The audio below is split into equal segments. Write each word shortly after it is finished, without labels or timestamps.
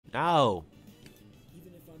No.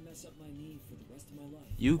 Even if I mess up my knee for the rest of my life.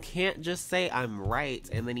 You can't just say I'm right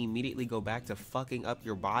and then immediately go back to fucking up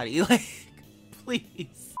your body. Like,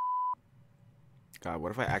 please. God,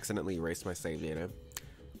 what if I accidentally erased my save data?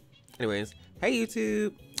 Anyways, hey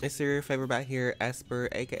YouTube, it's your favorite back here, Espur,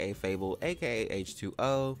 aka Fable, aka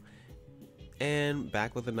H2O, and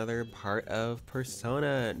back with another part of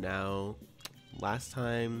Persona. Now, last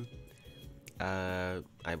time,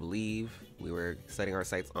 I believe we were setting our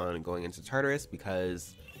sights on going into Tartarus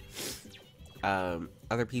because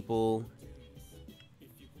other people,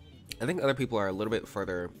 I think other people are a little bit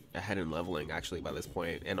further ahead in leveling actually by this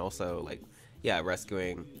point, and also like, yeah,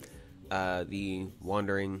 rescuing the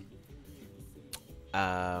wandering,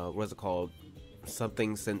 what is it called?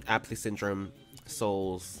 Something apathy syndrome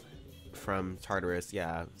souls from Tartarus.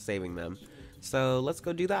 Yeah, saving them. So let's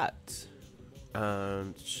go do that.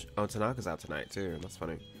 Oh, Tanaka's out tonight too. That's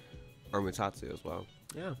funny. Or Mutatsu as well.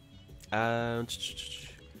 Yeah.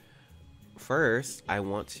 First, I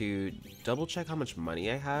want to double check how much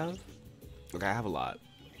money I have. Okay, I have a lot.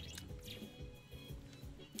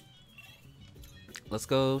 Let's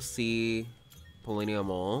go see Polynea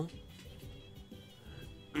Mall.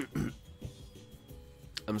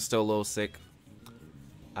 I'm still a little sick,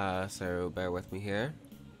 so bear with me here.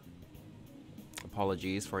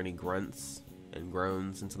 Apologies for any grunts and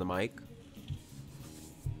groans into the mic.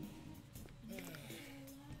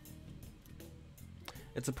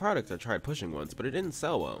 It's a product I tried pushing once, but it didn't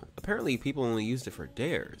sell well. Apparently people only used it for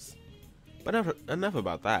dares. But enough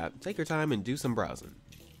about that. Take your time and do some browsing.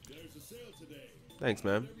 There's a sale today. Thanks,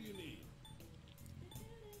 man. Whatever you need.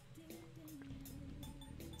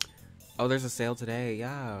 Oh, there's a sale today.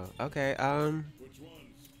 Yeah. Okay. Which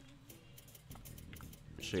ones?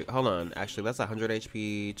 Shoot. Hold on. Actually, that's 100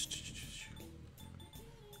 HP.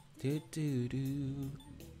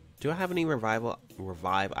 Do I have any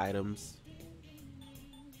revive items?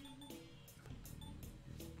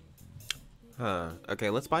 Huh.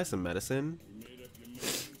 Okay, let's buy some medicine. You made up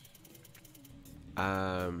your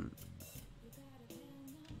mind.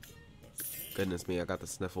 Goodness me, I got the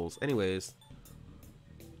sniffles. Anyways,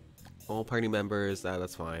 all party members,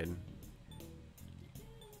 that's fine.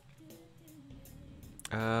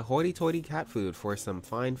 Hoity-toity cat food for some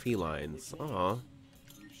fine felines. Aw. I'll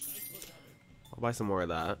buy some more of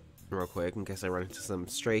that real quick in case I run into some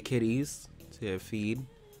stray kitties to feed.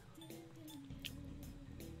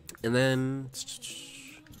 And then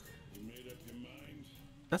You made up your mind.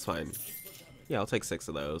 that's fine. Yeah, I'll take 6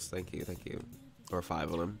 of those. Thank you, thank you. Or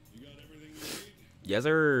 5 of them. You got everything you need? Yes,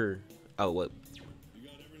 sir. Oh, what? You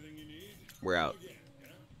got everything you need? We're out. Yeah.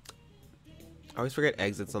 I always forget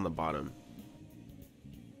exits on the bottom.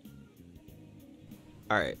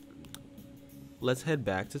 Alright. Let's head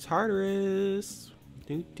back to Tartarus.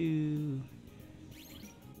 Doo doo.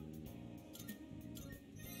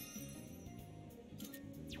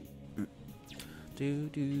 Doo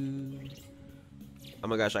doo. Oh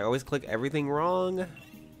my gosh, I always click everything wrong.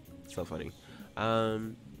 So funny. Huh.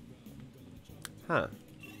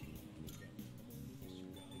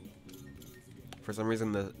 For some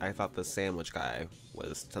reason, I thought the sandwich guy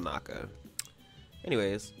was Tanaka.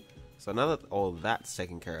 Anyways, so now that all that's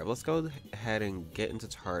taken care of, let's go ahead and get into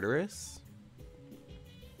Tartarus.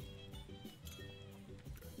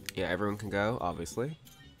 Yeah, everyone can go, obviously.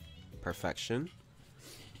 Perfection.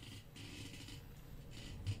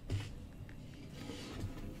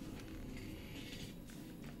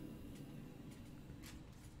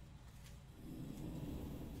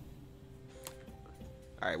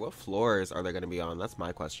 Alright, what floors are they going to be on? That's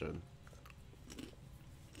my question.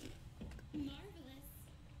 Marvelous.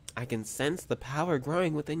 I can sense the power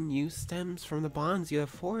growing within you stems from the bonds you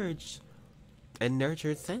have forged and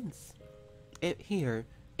nurtured since. It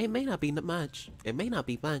may not be much. It may not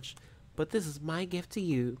be much, but this is my gift to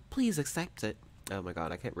you. Please accept it. Oh my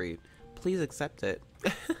god, I can't read. Please accept it.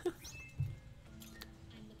 I'm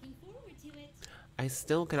looking forward to it. I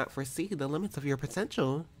still cannot foresee the limits of your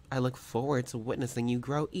potential. I look forward to witnessing you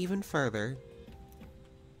grow even further.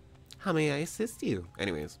 How may I assist you?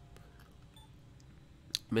 Anyways.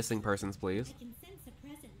 Missing persons, please. I can sense a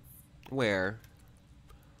presence. Where?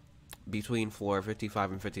 Between floor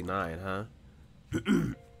 55 and 59, huh?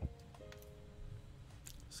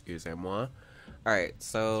 Excusez-moi. Alright,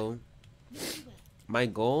 so my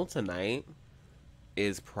goal tonight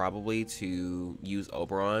is probably to use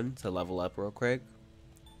Oberon to level up real quick.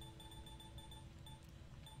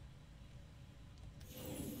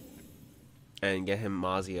 And get him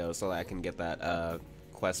Mazio so that I can get that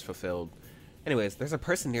quest fulfilled. Anyways, there's a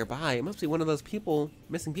person nearby. It must be one of those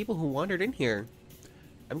missing people who wandered in here.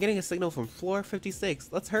 I'm getting a signal from floor 56.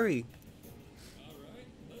 Let's hurry. All right,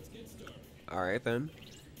 let's All right then.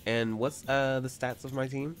 And what's the stats of my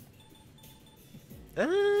team?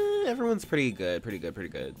 Everyone's pretty good, pretty good, pretty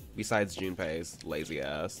good. Besides Junpei's lazy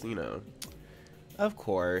ass, you know. Of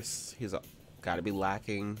course, he's got to be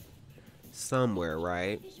lacking somewhere,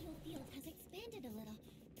 right? Visual field has expanded a little.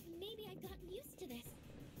 Maybe I've gotten used to this.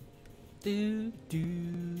 Do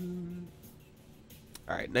do.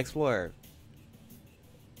 All right, next floor.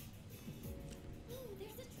 Oh,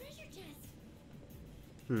 there's a treasure chest.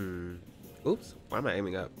 Oops. Why am I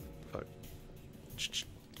aiming up? Fuck.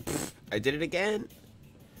 I did it again.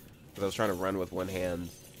 'Cause I was trying to run with one hand.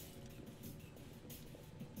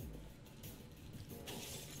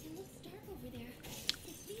 It looks dark over there.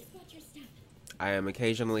 So please watch your step. I am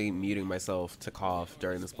occasionally muting myself to cough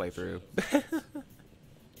during this playthrough.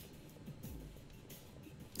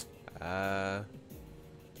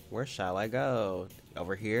 Where shall I go?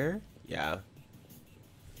 Over here? Yeah.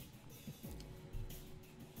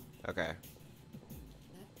 Okay.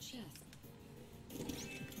 That chest.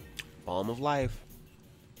 Balm of life.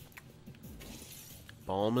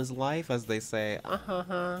 Balm is life, as they say.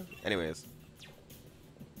 Anyways.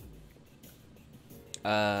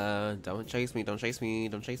 Don't chase me, don't chase me,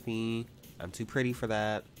 don't chase me. I'm too pretty for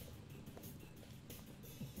that.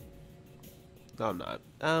 No, I'm not.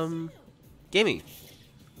 Gimme.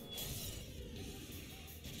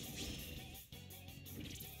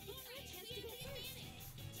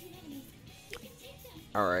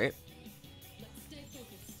 Alright. Let's stay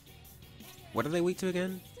focused. What are they weak to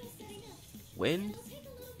again? Still setting up. Wind? It'll take a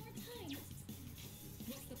little more time.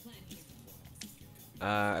 What's the plan here?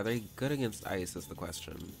 Are they good against ice is the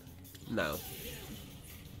question. No.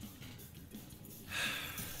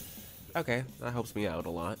 Okay, that helps me out a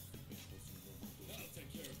lot.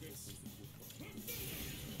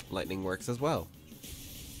 Lightning works as well.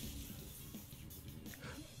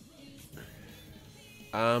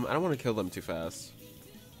 I don't want to kill them too fast.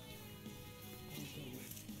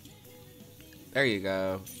 There you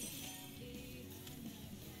go.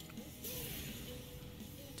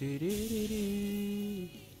 Do do do do.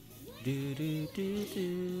 Do do do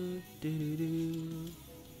do do do.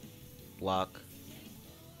 Block.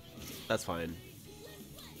 That's fine.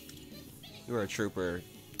 You're a trooper,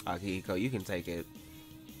 Akihiko. You can take it.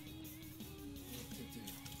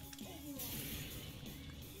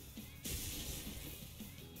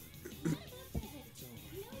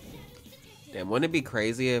 Damn, wouldn't it be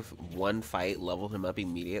crazy if one fight leveled him up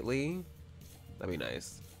immediately? That'd be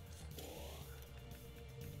nice.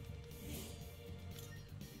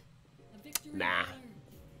 A victory Nah. earned.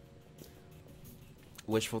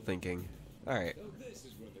 Wishful thinking. Alright. So this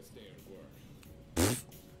is where the stairs were.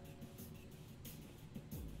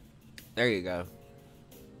 There you go.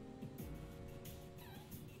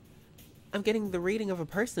 I'm getting the reading of a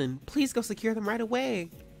person. Please go secure them right away.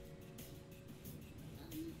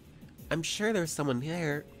 I'm sure there's someone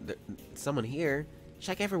here. Someone here.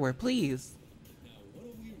 Check everywhere, please. Now what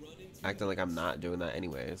do we run into? Acting like I'm not doing that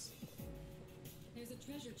anyways. There's a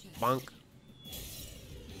treasure chest. Bonk.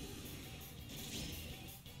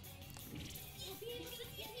 I'll be able to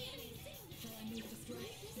get the enemy soon. Shall I move to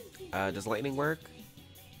strike? Doesn't seem Does lightning work?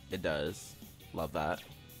 It does. Love that.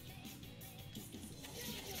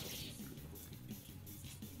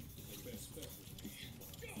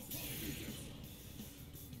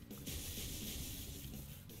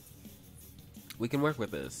 We can work with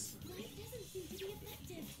this. light doesn't seem to be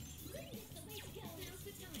effective. Learning is the way to go. Now's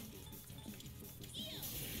the time.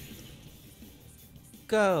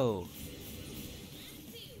 Go.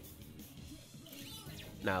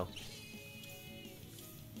 No.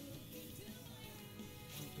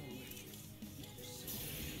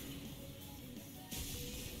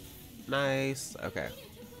 Nice. Okay.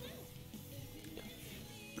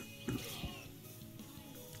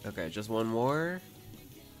 Okay, just one more.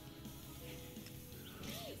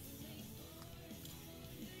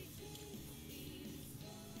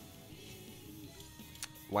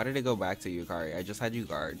 Why did it go back to you, Kari? I just had you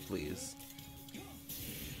guard, please.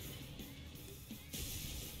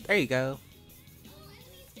 There you go. All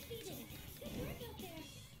enemies defeated. Good work out there.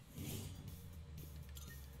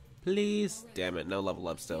 Please. Damn it, no level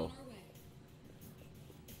up still. Our way.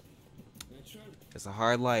 I tried. It's a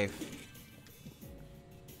hard life.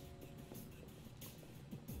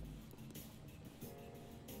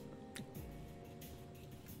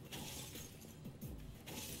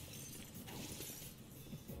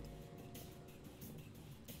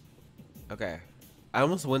 Okay. I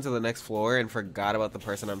almost went to the next floor and forgot about the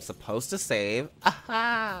person I'm supposed to save.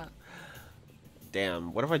 Aha!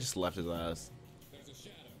 Damn, what if I just left his ass? There's a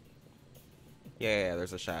shadow. Yeah,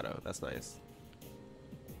 there's a shadow. That's nice.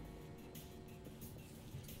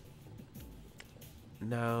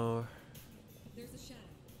 No. There's a shadow.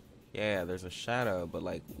 Yeah, there's a shadow, but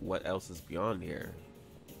like, what else is beyond here?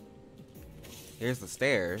 Here's the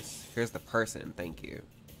stairs. Here's the person. Thank you.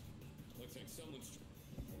 Looks like someone's.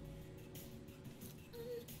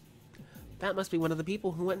 That must be one of the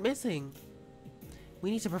people who went missing. We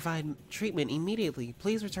need to provide treatment immediately.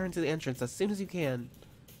 Please return to the entrance as soon as you can.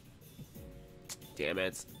 Damn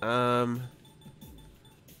it.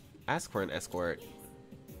 Ask for an escort.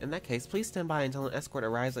 In that case, please stand by until an escort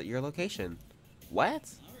arrives at your location. What?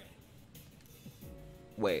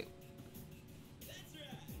 Wait.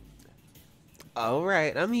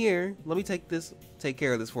 Alright, I'm here. Let me take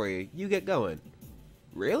care of this for you. You get going.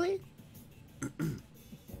 Really?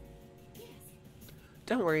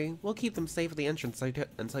 Don't worry, we'll keep them safe at the entrance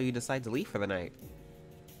until you decide to leave for the night.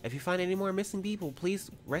 If you find any more missing people,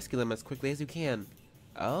 please rescue them as quickly as you can.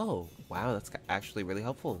 Oh, wow, that's actually really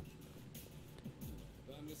helpful.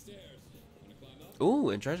 Climb the stairs. Wanna climb up? Ooh,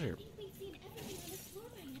 and treasure. I think we've seen everything on this floor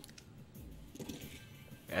by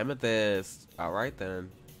now. Amethyst. Alright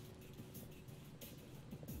then.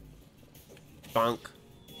 Bonk.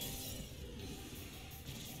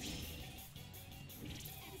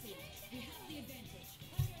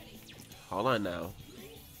 Hold on now.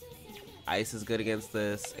 Ice is good against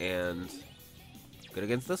this, and good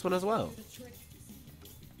against this one as well.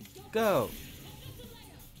 Go!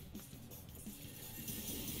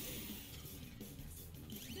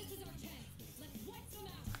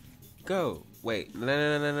 Go! Wait,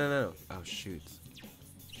 no. Oh, shoot.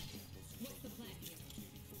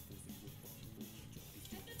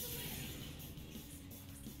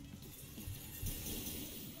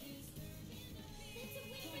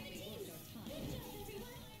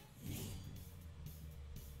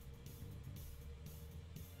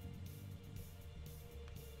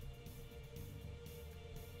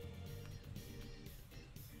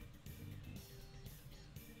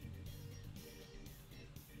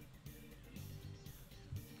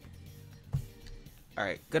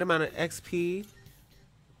 Alright, good amount of XP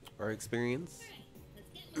or experience.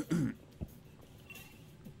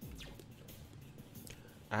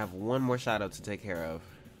 I have one more shadow to take care of.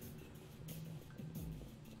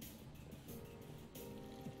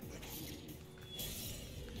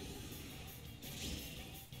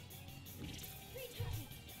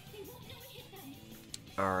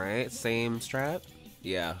 Alright, same strat?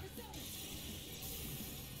 Yeah.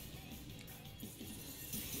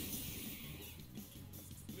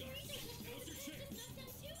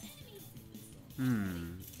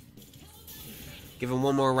 Give him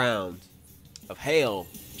one more round of hail.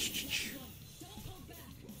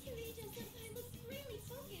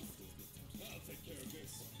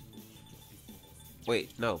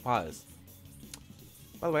 Wait, no, pause.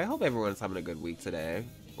 By the way, I hope everyone's having a good week today.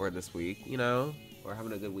 Or this week, you know? Or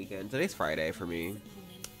having a good weekend. Today's Friday for me.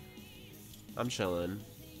 I'm chilling.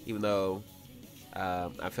 Even though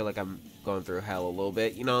I feel like I'm going through hell a little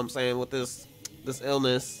bit. You know what I'm saying? With this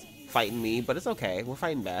illness fighting me. But it's okay. We're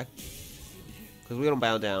fighting back. Because we don't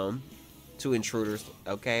bow down to intruders,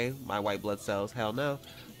 okay? My white blood cells, hell no.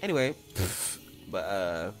 Anyway, but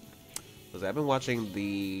I've been watching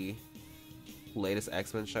the latest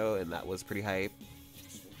X-Men show, and that was pretty hype.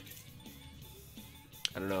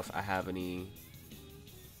 I don't know if I have any,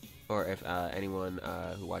 or if anyone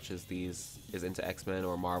who watches these is into X-Men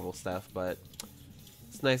or Marvel stuff, but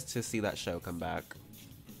it's nice to see that show come back.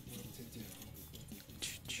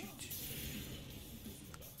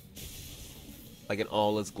 Like in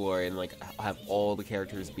all its glory, and like have all the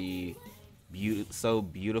characters be so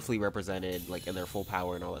beautifully represented, like in their full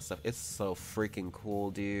power and all that stuff. It's so freaking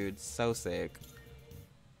cool, dude. So sick.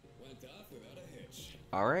 Went off without a hitch.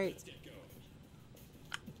 All right. Let's get going.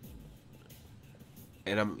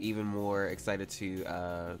 And I'm even more excited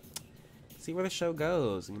to see where the show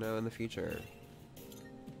goes, you know, in the future.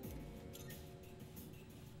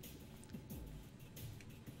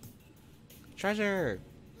 Treasure!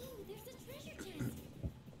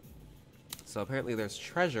 So apparently there's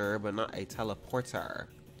treasure, but not a teleporter.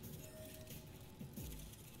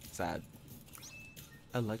 Sad.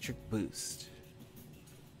 Electric boost.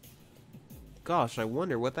 Gosh, I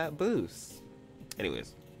wonder what that boosts.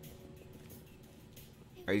 Anyways.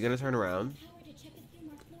 Are you gonna turn around?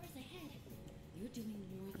 You're doing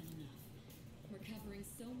more than enough. We're covering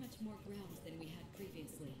so much more ground than we had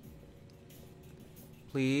previously.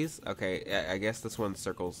 Please? Okay, I guess this one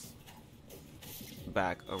circles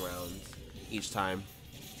back around each time.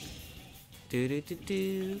 Do do do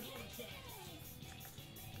do.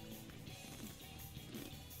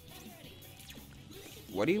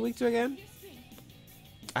 What are you weak to again?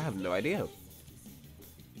 I have no idea.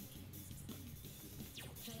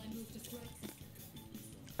 Shall I move to strike?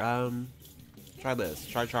 Try this.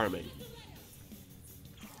 Try charming.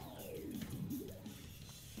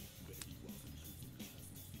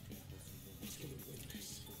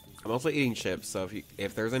 I'm also eating chips, so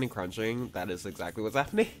if there's any crunching, that is exactly what's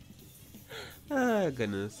happening. Ah,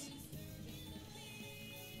 goodness.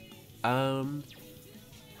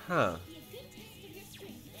 Huh.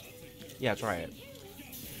 Yeah, try it.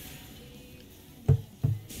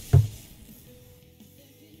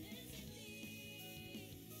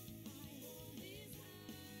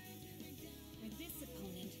 For this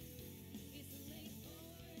opponent,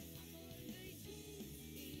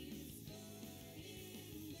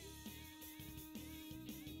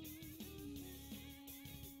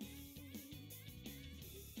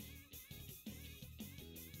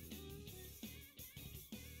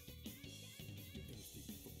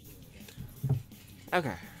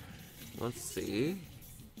 Okay. Let's see.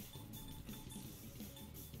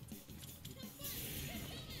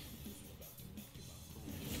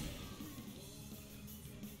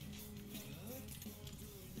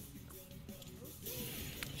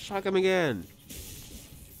 Shock him again.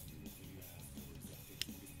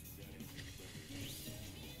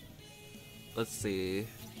 Let's see.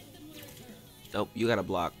 Nope, you gotta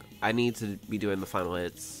block. I need to be doing the final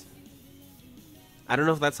hits. I don't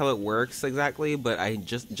know if that's how it works exactly, but I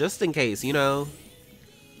just in case, you know.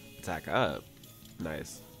 Attack up.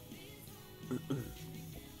 Nice.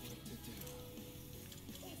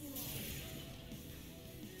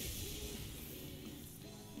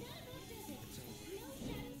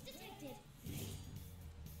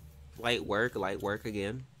 Light work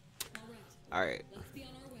again. Alright. let's be on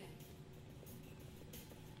our way.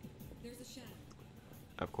 There's a shadow.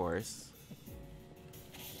 Of course.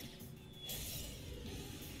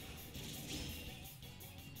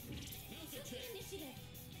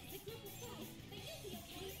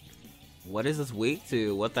 What is this weak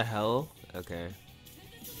to? What the hell? Okay.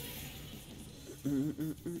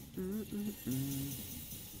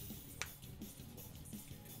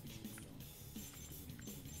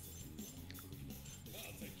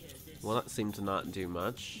 Well, that seemed to not do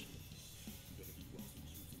much.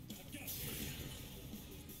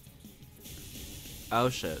 Oh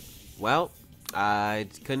shit. Well, I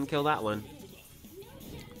couldn't kill that one.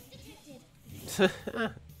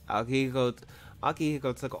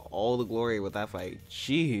 Akihiko took all the glory with that fight.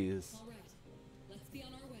 Jeez. All right, let's be on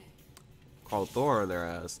our way. Called Thor on their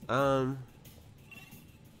ass. So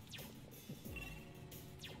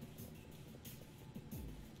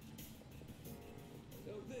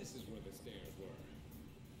this is where the stairs were.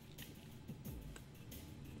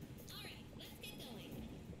 Alright, let's get going.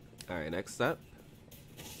 Alright, next up.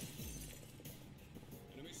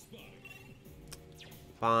 Enemy spotted.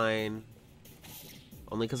 Fine.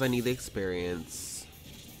 Only because I need the experience.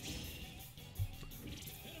 Hit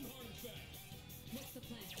him hard and fast. What's the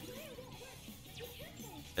plan?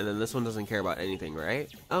 And then this one doesn't care about anything,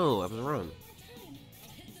 right? Oh, I was wrong.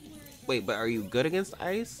 Wait, but are you good against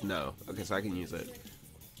ice? No. Okay, so I can use it.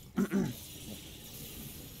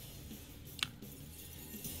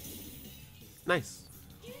 Nice.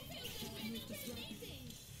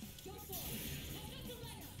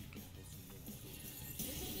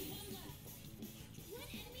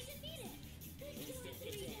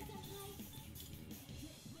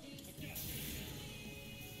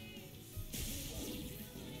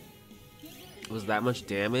 Was that much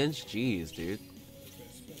damage? Jeez, dude.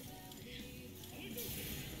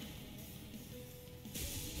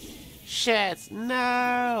 Shit!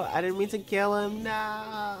 No! I didn't mean to kill him.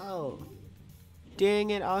 No!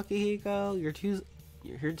 Dang it, Akihiko. You're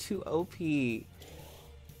too OP.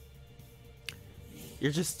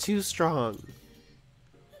 You're just too strong.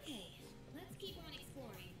 Okay, let's keep on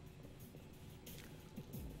exploring.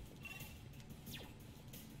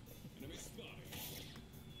 Enemy spotted.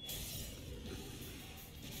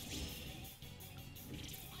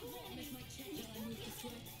 I won't miss my chance while I move this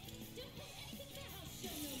way. Don't put anything back. I'll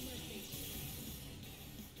show no mercy.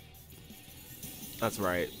 That's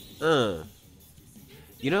right.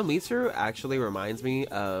 You know, Mitsuru actually reminds me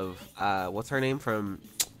of what's her name from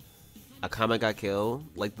Akame ga Kill,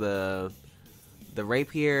 like the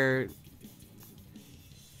rapier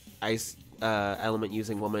ice element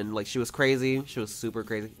using woman. Like she was crazy, she was super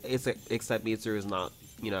crazy. Except Mitsuru is not,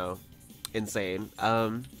 you know, insane.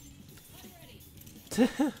 But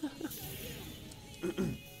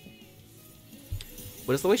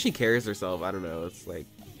it's the way she carries herself. I don't know. It's like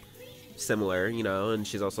similar, you know, and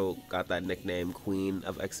she's also got that nickname, Queen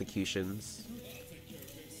of Executions.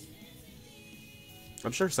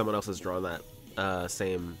 I'm sure someone else has drawn that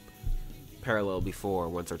same parallel before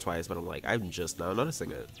once or twice, but I'm just now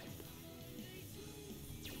noticing it.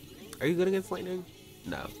 Are you good against lightning?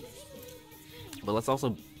 No. But let's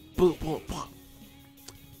also boop, boop, boop.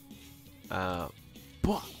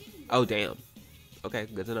 Boop. Oh, damn. Okay,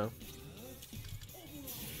 good to know.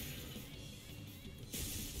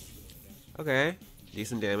 Okay,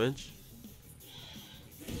 decent damage.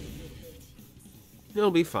 He'll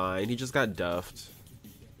be fine. He just got duffed.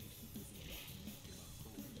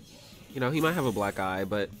 You know, he might have a black eye,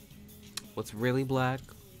 but what's really black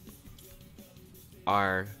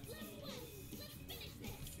are...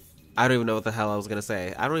 I don't even know what the hell I was gonna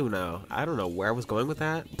say. I don't even know. I don't know where I was going with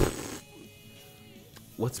that.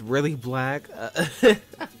 What's really black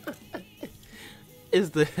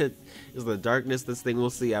is the darkness this thing will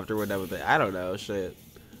see after we're done with it. I don't know. Shit.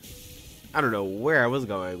 I don't know where I was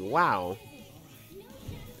going. Wow.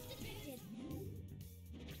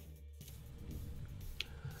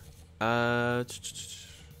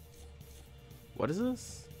 What is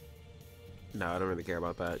this? No, I don't really care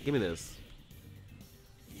about that. Give me this.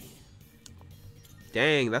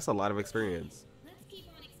 Dang, that's a lot of experience. Let's keep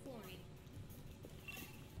on exploring.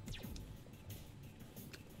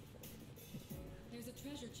 There's a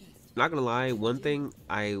treasure chest. Not gonna lie, one thing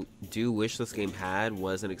I do wish this game had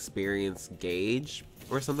was an experience gauge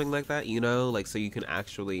or something like that, you know, like so you can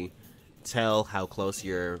actually tell how close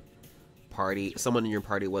your party, someone in your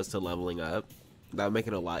party was to leveling up. That would make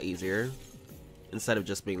it a lot easier instead of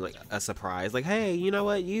just being like a surprise, like, hey, you know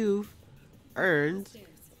what, you've earned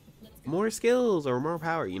more skills or more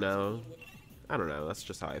power, you know. I don't know, that's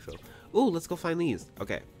just how I feel. Ooh, let's go find these.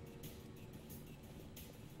 Okay,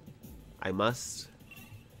 I must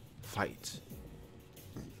fight.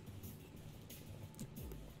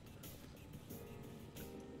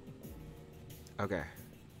 Okay.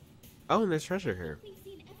 Oh, and there's treasure here. We've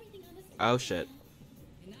seen everything on this. Oh shit.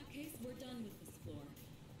 In that case, we're done with this floor.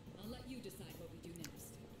 I'll let you decide what we do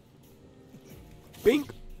next. Bink.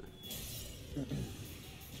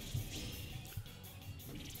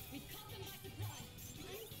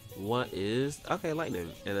 What is... Okay,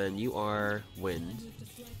 lightning. And then you are wind.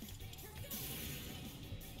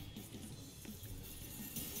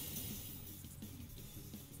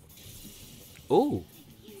 Ooh.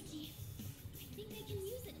 Energy. I think I can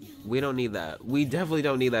use it now. We don't need that. We definitely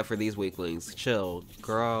don't need that for these weaklings. Chill,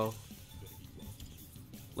 girl.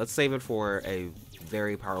 Let's save it for a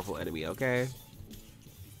very powerful enemy, okay?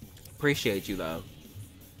 Appreciate you, though.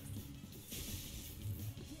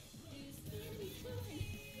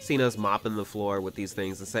 Seen us mopping the floor with these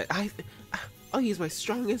things and say, I'll use my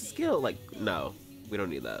strongest skill. Like, no, we don't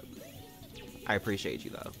need that. I appreciate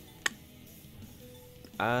you, though.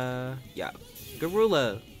 Yeah.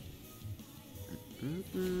 Garula.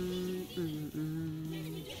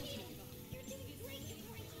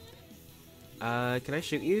 Can I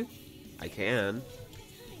shoot you? I can.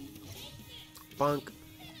 Bonk.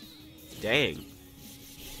 Dang.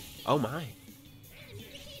 Oh my.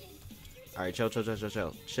 Alright, chill, chill, chill, chill,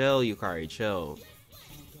 chill. Chill, Yukari, chill.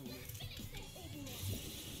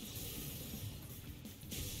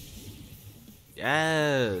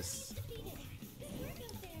 Yes!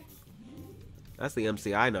 That's the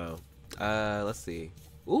MC I know. Let's see.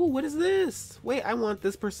 Ooh, what is this? Wait, I want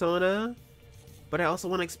this persona. But I also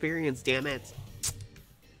want experience, damn it.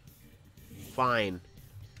 Fine.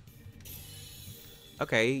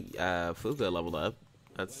 Okay, Fuga leveled up.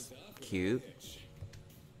 That's cute.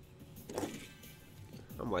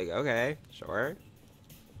 I'm like, okay, sure.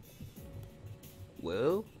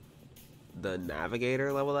 Woo. The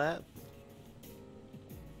navigator level up.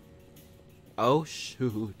 Oh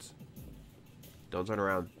shoot. Don't turn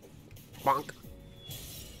around. Bonk.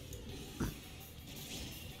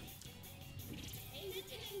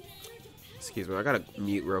 Excuse me, I gotta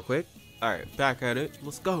mute real quick. Alright, back at it.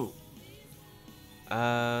 Let's go.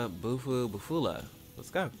 Bufula.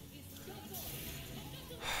 Let's go.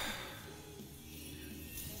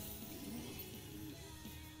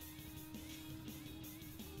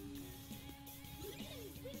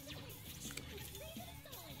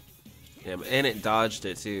 Damn, and it dodged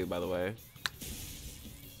it too, by the way.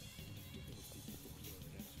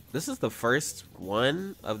 This is the first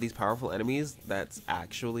one of these powerful enemies that's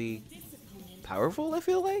actually powerful, I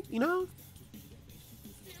feel like, you know?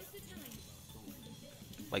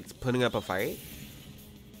 Like putting up a fight.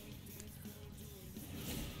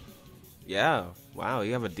 Yeah, wow,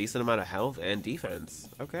 you have a decent amount of health and defense.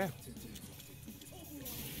 Okay.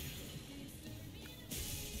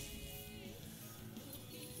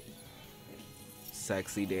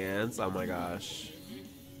 Sexy dance, oh my gosh.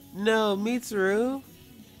 No, Mitsuru.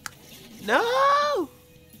 No!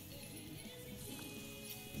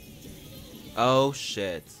 Oh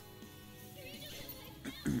shit.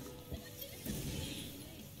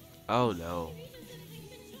 Oh no.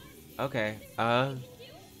 Okay.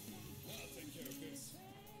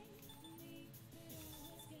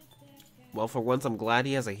 Well, for once, I'm glad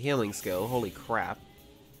he has a healing skill. Holy crap.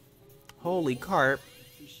 Holy carp.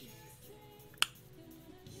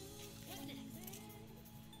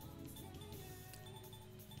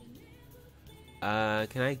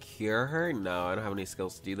 Can I cure her? No, I don't have any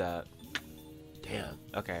skills to do that. Damn.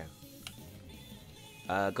 Okay.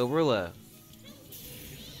 Gorilla.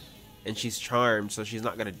 And she's charmed, so she's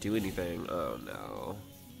not gonna do anything. Oh no.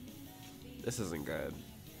 This isn't good.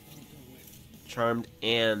 Charmed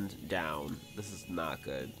and down. This is not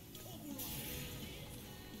good.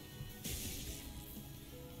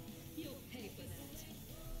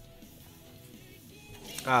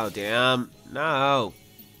 Oh damn. No.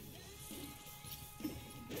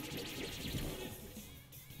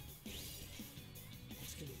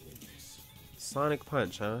 Sonic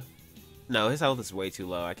Punch, huh? No, his health is way too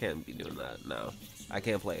low. I can't be doing that. No. I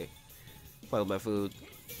can't play with my food.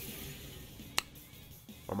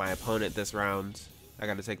 Or my opponent this round. I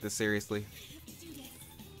gotta take this seriously.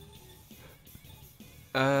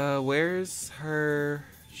 Where's her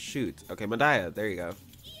shoot? Okay, Medaya, there you go.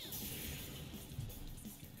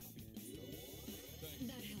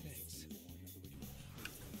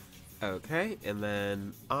 Okay, and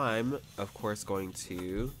then I'm, of course, going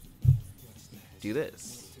to do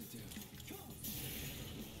this.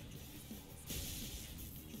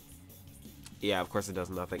 Yeah, of course it does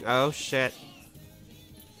nothing. Oh, shit.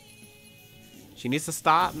 She needs to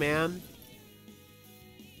stop, man.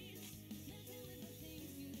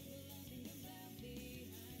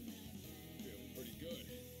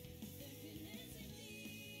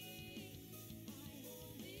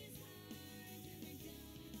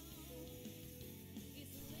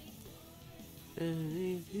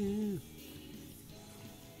 Pretty good.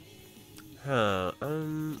 Huh,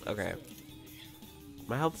 okay.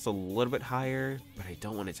 My health's a little bit higher, but I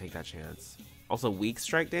don't want to take that chance. Also, weak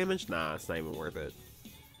strike damage? Nah, it's not even worth it.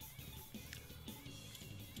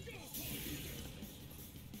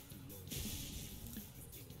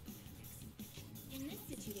 In this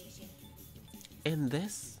situation, In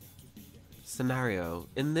this scenario,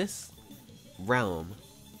 in this realm,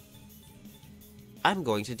 I'm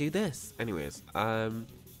going to do this. Anyways,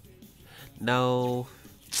 no,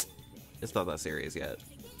 it's not that serious yet.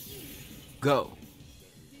 Go.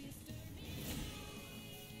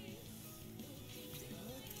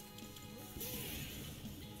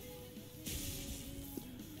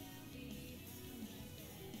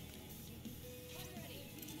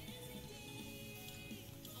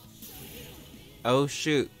 Oh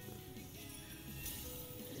shoot.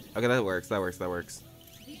 Okay, that works, that works, that works.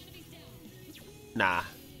 Nah,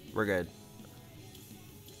 we're good.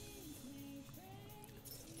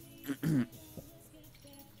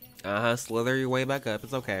 Uh-huh, slither your way back up,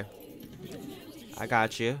 it's okay. I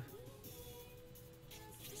got you.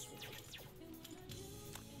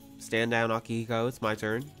 Stand down, Akihiko, it's my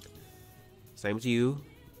turn. Same to you.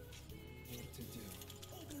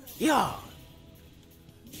 Yeah!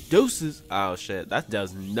 Doses. Oh shit, that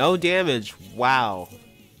does no damage. Wow.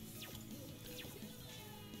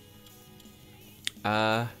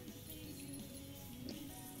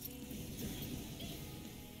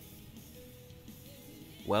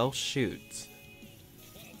 Well, shoot.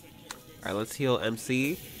 Alright, let's heal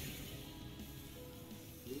MC.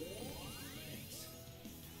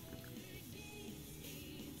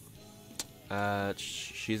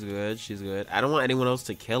 She's good, she's good. I don't want anyone else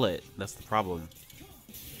to kill it. That's the problem.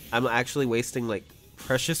 I'm actually wasting, like,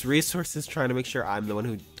 precious resources trying to make sure I'm the one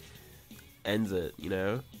who ends it, you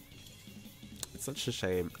know? It's such a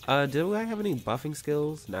shame. Do I have any buffing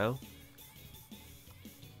skills? No?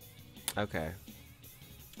 Okay.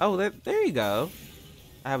 Oh, there you go.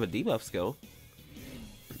 I have a debuff skill.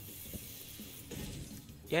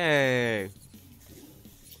 Yay!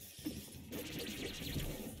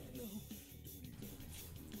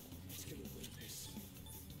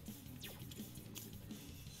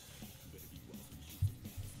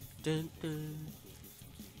 Dun, dun.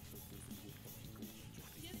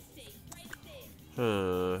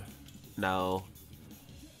 No.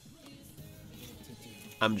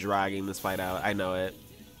 I'm dragging this fight out. I know it.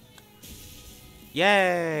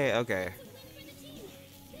 Yay! Okay.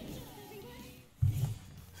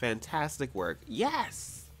 Fantastic work.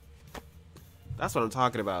 Yes! That's what I'm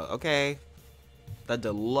talking about. Okay. That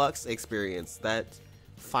deluxe experience. That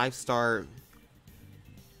 5-star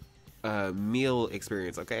meal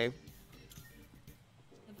experience, okay? A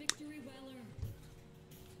victory well earned.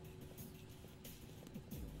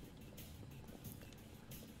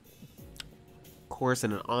 Course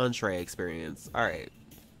and an entree experience. Alright.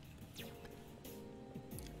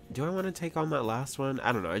 Do I want to take on that last one?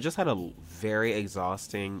 I don't know. I just had a very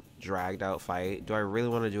exhausting, dragged out fight. Do I really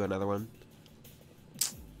want to do another one?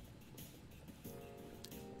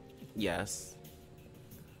 Yes.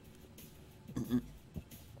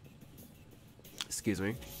 Excuse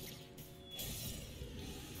me.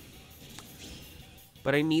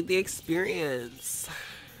 But I need the experience.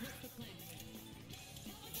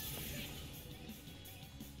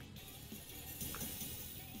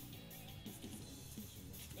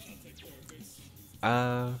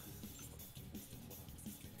 Huh.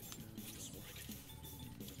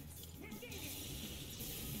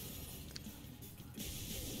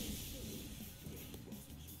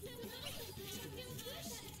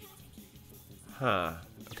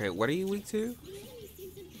 Okay, what are you weak to? The enemy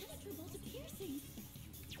seems impenetrable to piercing.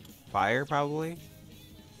 Fire, probably?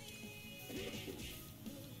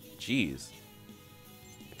 Jeez.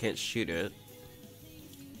 I can't shoot it.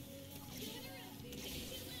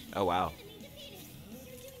 Oh, wow.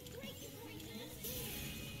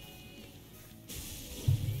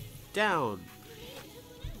 Down.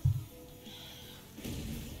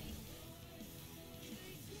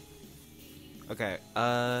 Okay,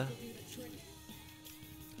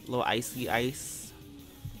 little icy ice.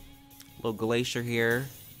 Little glacier here.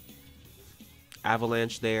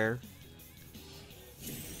 Avalanche there.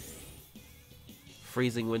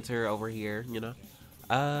 Freezing winter over here, you know?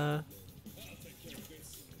 I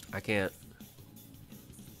can't.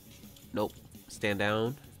 Nope. Stand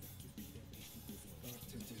down.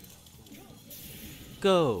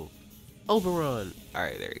 Go! Oberon!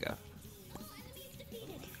 Alright, there you go.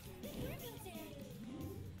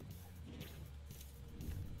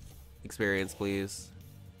 Experience, please.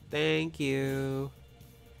 Thank you.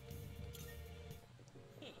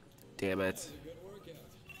 Damn it.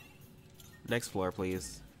 Next floor,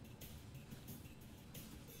 please.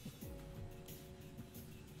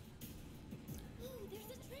 Ooh, there's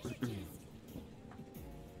a treasure chest.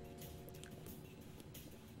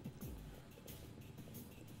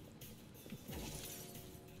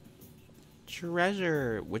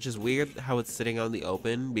 Treasure! Which is weird how it's sitting on the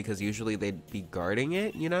open, because usually they'd be guarding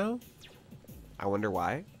it, you know? I wonder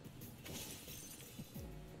why.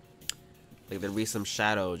 Like there'd be some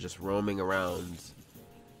shadow just roaming around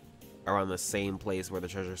the same place where the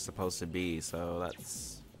treasure's supposed to be, so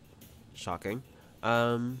that's shocking.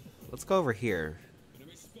 Let's go over here.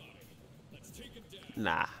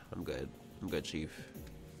 Nah, I'm good. I'm good, Chief.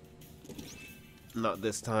 Not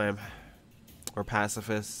this time. We're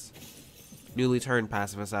pacifists. Newly turned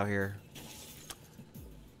pacifists out here.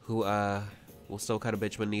 Who, will still cut a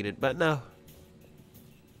bitch when needed, but no.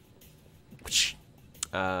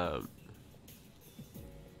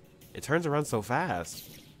 It turns around so fast.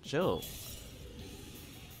 Chill.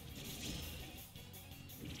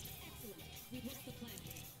 We've missed the plan.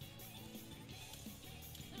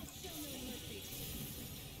 I'll show no mercy.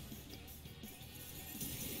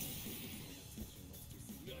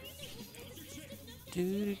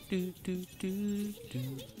 Do do do do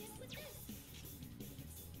do.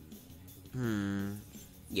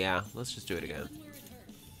 Yeah, let's just do it again. Where it hurts.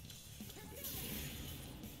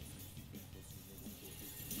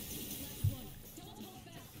 Don't hold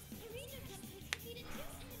back. Arena Cup has defeated 6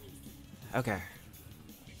 enemies. Okay.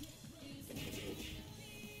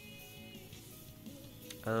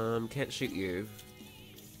 Can't shoot you.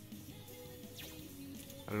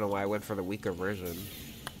 I don't know why I went for the weaker version.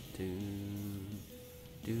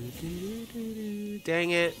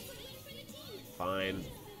 Dang it. Fine.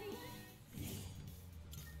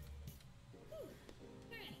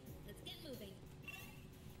 Alright, let's get moving.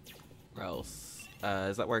 Where else?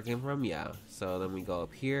 Is that where it came from? Yeah. So then we go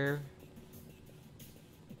up here.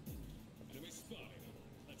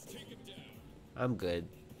 I'm good.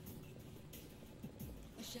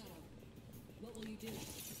 Shadow. What will you do?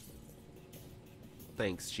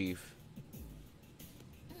 Thanks, Chief.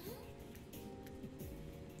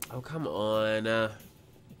 Oh, come on.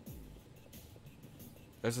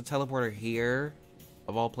 There's a teleporter here,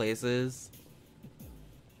 of all places.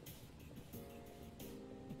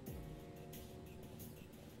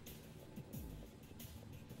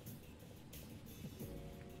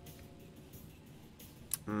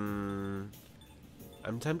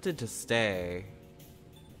 I'm tempted to stay,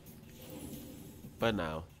 but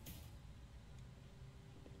no.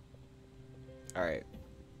 Alright.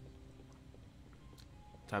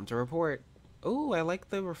 Time to report. Ooh, I like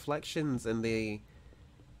the reflections in the...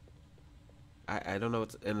 I don't know,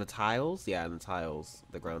 it's in the tiles? Yeah, in the tiles.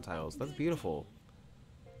 The ground tiles. That's beautiful.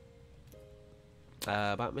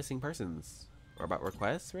 About missing persons. Or about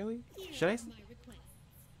requests, really? Should I... My request.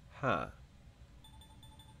 Huh.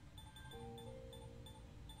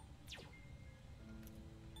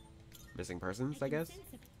 Missing persons, I guess.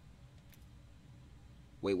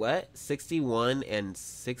 Wait, what? 61 and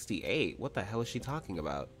 68? What the hell is she talking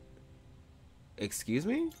about? Excuse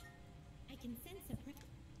me? I can sense a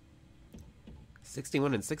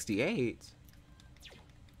 61 and 68?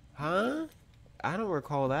 Huh? I don't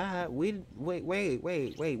recall that. Wait.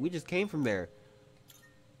 We just came from there.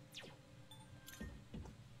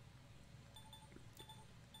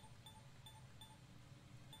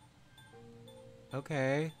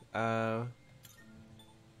 Okay. Uh-huh.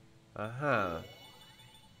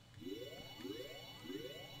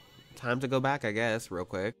 Time to go back, I guess, real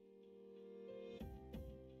quick.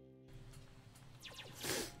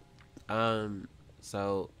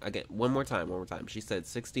 So again, one more time. She said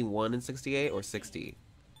 61 and 68 or 60?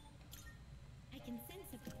 I can sense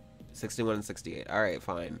a 61 and 68. Alright,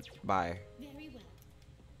 fine. Bye. very well.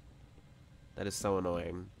 That is so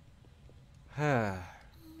annoying.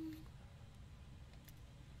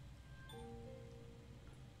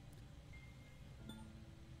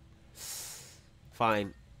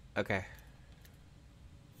 Fine. Okay.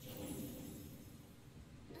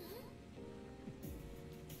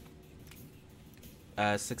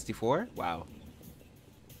 64? Wow.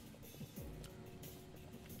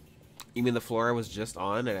 You mean the floor I was just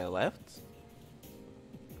on and I left?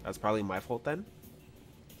 That's probably my fault then?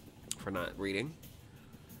 For not reading.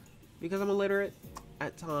 Because I'm illiterate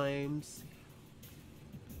at times.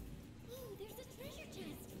 Oh, there's a treasure chest.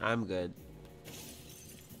 I'm good.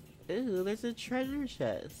 Ooh, there's a treasure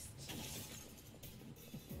chest.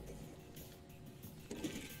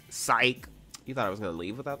 Psych. You thought I was gonna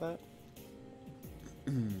leave without that?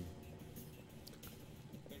 There's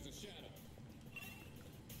a shadow.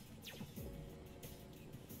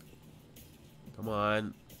 Come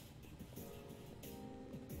on.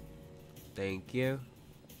 Thank you.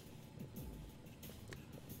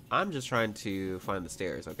 I'm just trying to find the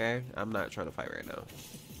stairs, okay? I'm not trying to fight right now.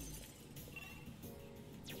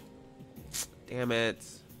 Damn it.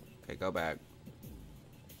 Okay, go back.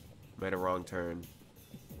 Made a wrong turn.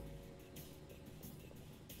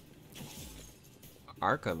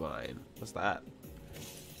 Arca Mine. What's that?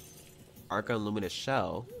 Arca Luminous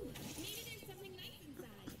Shell. Ooh, maybe there's something nice inside.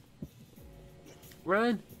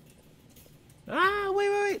 Run! Ah,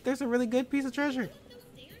 wait. There's a really good piece of treasure. Look, those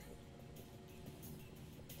stairs.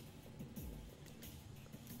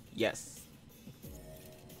 Yes.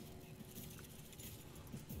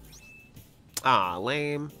 Ah,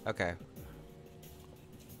 lame. Okay.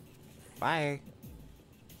 Bye.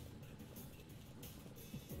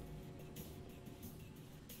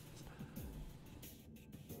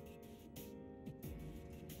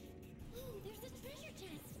 Oh, there's a treasure chest.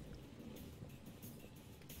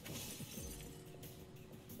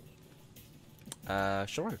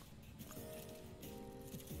 Sure.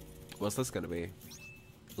 What's this gonna be?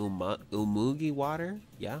 Umugi water?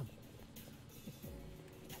 Yeah.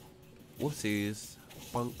 Whoopsies.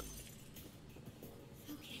 Bunk.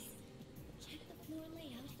 Focus. Check the floor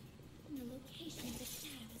layout and the location of the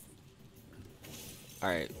shadows.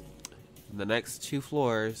 Alright. The next 2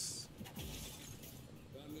 floors,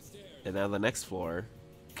 Found the stairs. and now the next floor,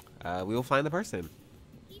 we will find the person.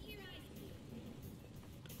 Keep your eyes peeled.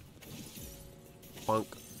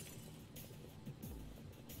 Bunk.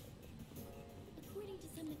 According to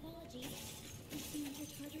some mythologies, if you enter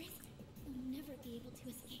Tartarus, you'll never be able to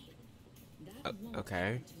escape. That won't okay.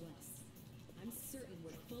 happen to us. I'm certain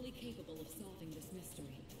we're fully capable of solving this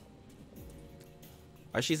mystery.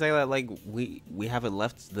 Why'd she say that like we haven't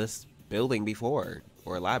left this building before,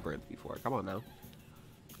 or labyrinth before? Come on now.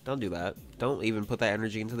 Don't do that. Don't even put that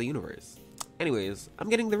energy into the universe. Anyways, I'm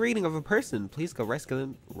getting the reading of a person. Please go rescue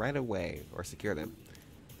them right away, or secure them.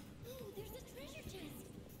 Oh, there's a treasure chest.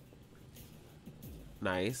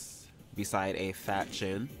 Nice. Beside a fat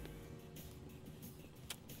chin.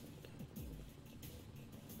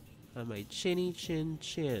 On my chinny chin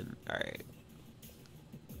chin. Alright.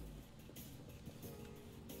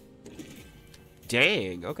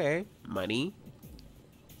 Dang, okay. Money.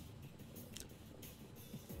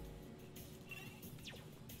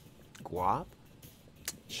 Guap.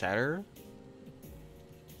 Cheddar.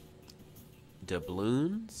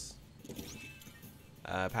 Doubloons.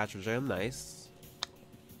 Patrogem, nice.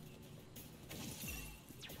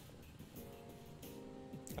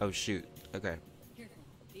 Oh shoot. Okay. Careful.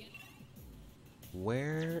 The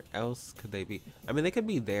Where else could they be? I mean, they could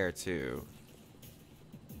be there too.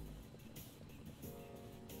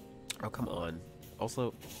 Oh, come on.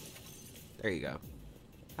 Also, there you go.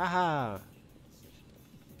 Haha.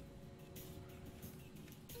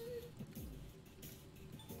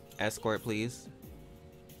 Escort, please.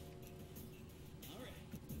 All right.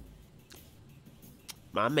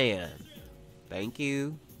 My man. Thank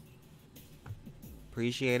you.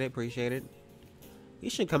 Appreciate it, appreciate it. You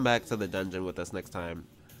should come back to the dungeon with us next time.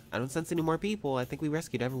 I don't sense any more people. I think we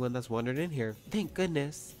rescued everyone that's wandered in here. Thank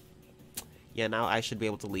goodness. Yeah, now I should be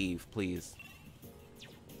able to leave, please.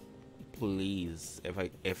 Please.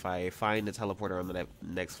 If I find a teleporter on the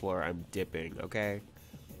next floor, I'm dipping, okay?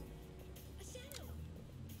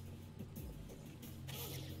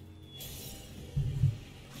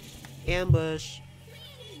 Ambush.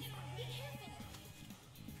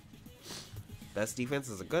 Best defense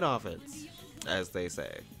is a good offense, as they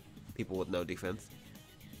say. People with no defense.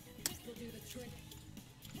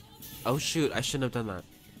 Oh shoot, I shouldn't have done that.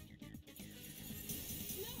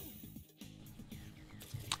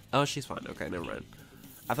 Oh, she's fine. Okay, never mind.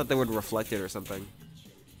 I thought they would reflect it or something.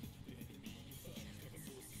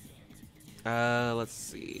 Let's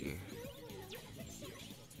see.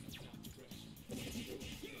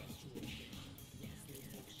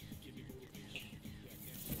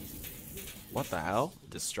 What the hell?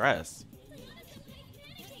 Distress.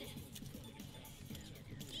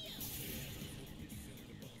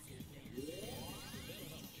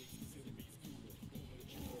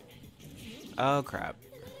 Oh crap.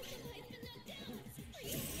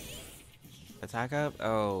 Attack up?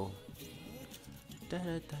 Oh. Da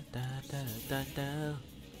da da da da da.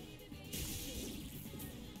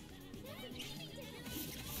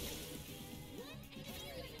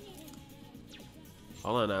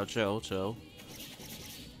 Hold on now, chill, chill.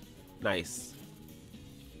 Nice.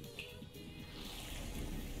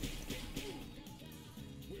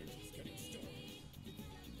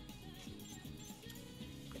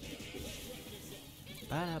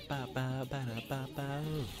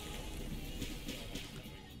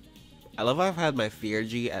 I love how I've had my Fear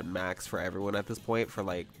G at max for everyone at this point for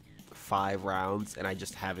like 5 rounds and I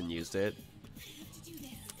just haven't used it.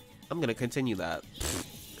 I'm gonna continue that.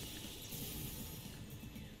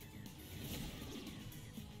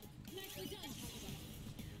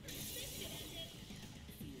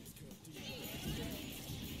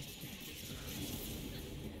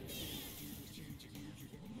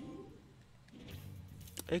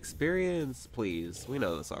 Experience, please. We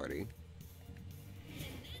know this already.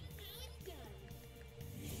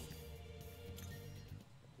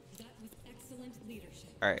 That was excellent leadership.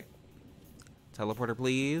 Alright. Teleporter,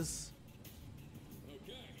 please.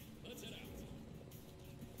 Okay, let's head out.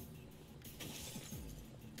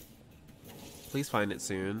 Please find it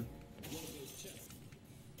soon.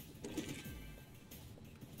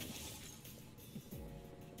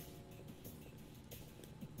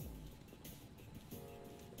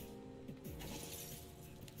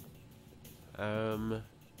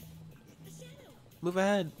 Move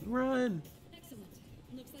ahead. Run. Excellent.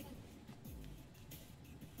 Looks like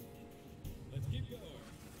Let's keep going.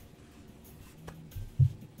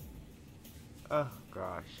 Oh,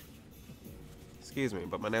 gosh. Excuse me,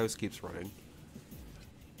 but my nose keeps running.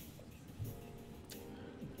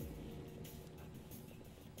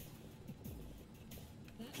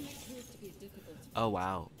 that might prove to be difficult. Oh,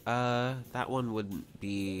 wow. That one wouldn't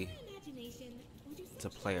be to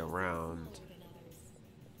play around.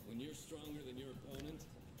 When you're stronger than your opponent,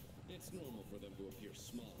 it's normal for them to appear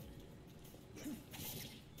smaller.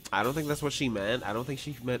 I don't think that's what she meant. I don't think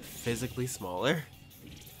she meant physically smaller.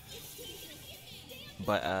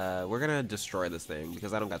 But, we're gonna destroy this thing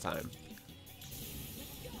because I don't got time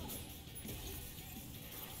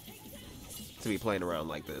to be playing around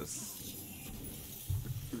like this.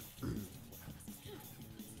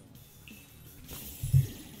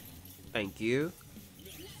 Thank you.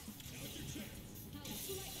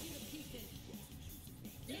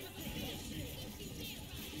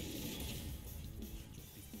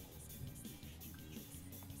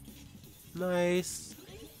 Nice.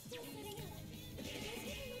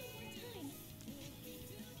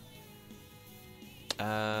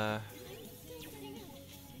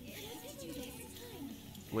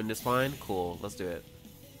 Wind is fine? Cool, let's do it.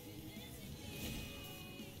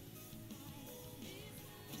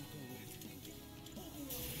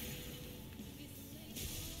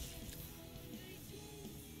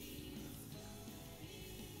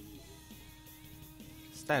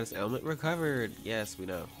 Status ailment recovered. Yes, we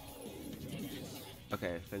know.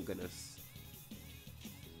 Okay, thank goodness.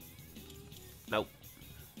 Nope.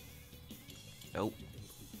 Nope.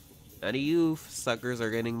 None of you suckers are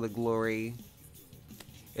getting the glory.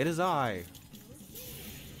 It is I.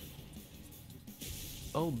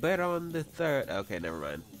 Oh, bet on the third. Okay, never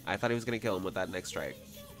mind. I thought he was gonna kill him with that next strike.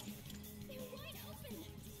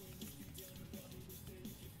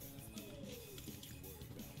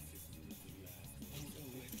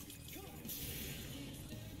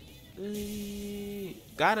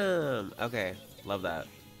 Got him! Okay, love that.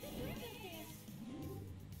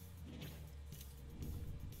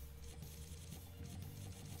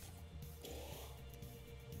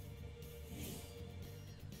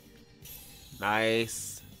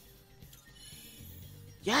 Nice.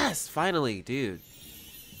 Yes, finally, dude.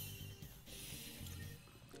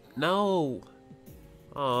 No.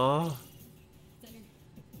 Aww. Center.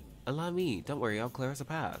 Allow me. Don't worry, I'll clear us a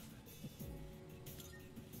path.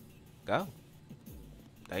 Go.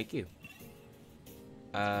 Thank you.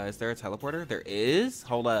 Is there a teleporter? There is?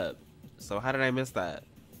 Hold up. So how did I miss that?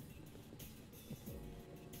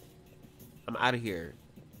 I'm out of here.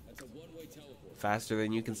 That's a one-way teleport. Faster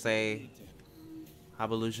than you can say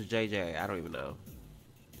Habalusha JJ. I don't even know.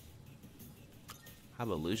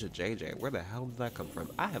 Habalusha JJ. Where the hell did that come from?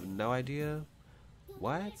 I have no idea.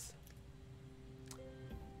 What?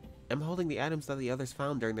 I'm holding the items that the others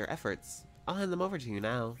found during their efforts. I'll hand them over to you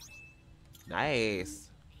now. Nice.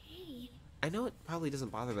 Hey, I know it probably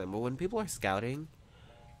doesn't bother them, but when people are scouting,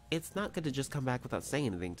 it's not good to just come back without saying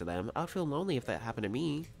anything to them. I'd feel lonely if that happened to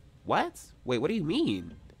me. What? Wait, what do you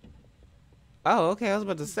mean? Oh, okay, I was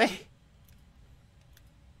about to say.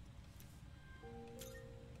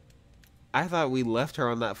 I thought we left her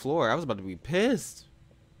on that floor. I was about to be pissed.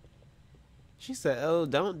 She said, "Oh,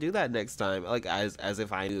 don't do that next time." Like as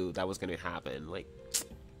if I knew that was gonna happen. Like,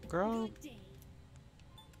 girl. good day.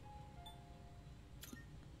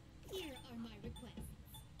 Here are my requests.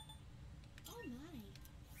 Oh my.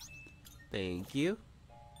 Thank you.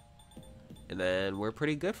 And then we're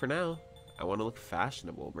pretty good for now. I want to look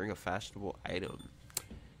fashionable. Bring a fashionable item.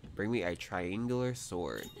 Bring me a triangular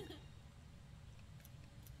sword.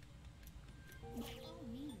 By all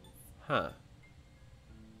means, Huh.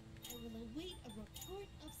 I will await a report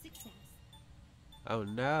of success. Oh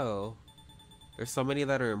no. There's so many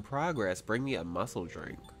that are in progress. Bring me a muscle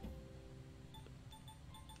drink.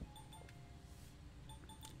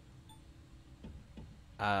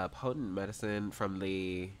 Potent medicine from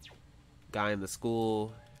the guy in the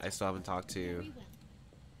school I still haven't talked to. Very well.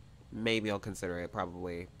 Maybe I'll consider it,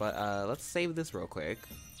 probably. But let's save this real quick.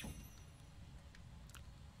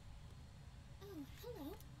 Oh,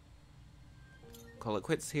 hello. Call it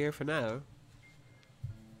quits here for now.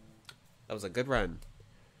 That was a good run.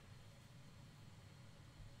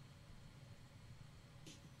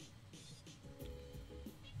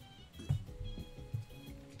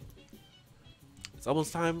 It's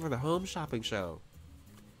almost time for the home shopping show.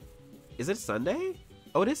 Is it Sunday?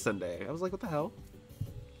 Oh, it is Sunday. I was like, what the hell?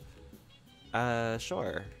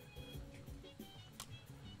 Sure.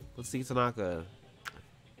 Let's see Tanaka.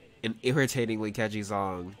 An irritatingly catchy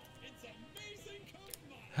song.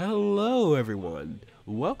 Hello, everyone.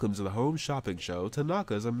 Welcome to the home shopping show,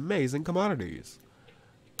 Tanaka's Amazing Commodities.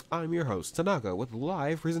 I'm your host, Tanaka, with a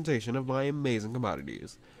live presentation of my amazing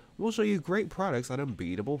commodities. We'll show you great products at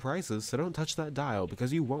unbeatable prices, so don't touch that dial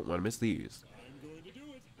because you won't want to miss these.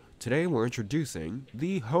 Today we're introducing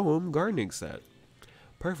the home gardening set.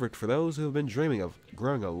 Perfect for those who have been dreaming of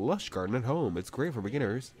growing a lush garden at home. It's great for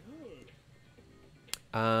beginners.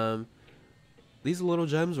 These little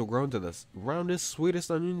gems will grow into the roundest,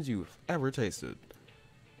 sweetest onions you've ever tasted.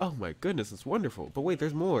 Oh my goodness, it's wonderful. But wait,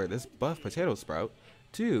 there's more. This buff potato sprout.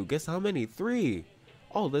 2. Guess how many? 3.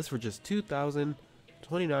 All this for just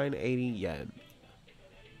 2,029.80 yen.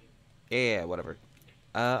 Yeah, whatever.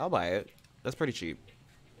 I'll buy it. That's pretty cheap.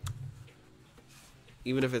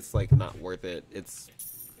 Even if it's like not worth it, it's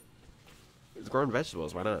growing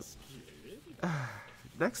vegetables. Why not?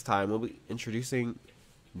 Next time we'll be introducing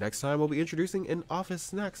an office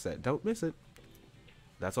snack set. Don't miss it.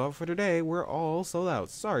 That's all for today. We're all sold out.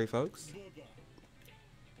 Sorry, folks.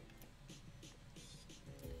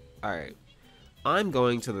 Alright. I'm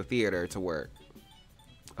going to the theater to work.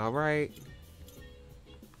 Alright.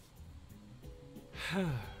 Huh.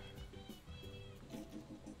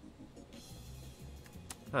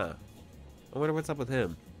 I wonder what's up with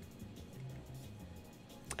him.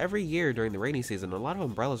 Every year during the rainy season, a lot of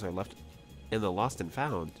umbrellas are left in the lost and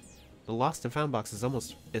found. The lost and found box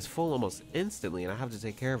is full almost instantly, and I have to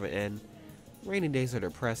take care of it, and rainy days are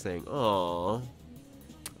depressing. Aww.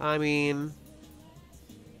 I mean,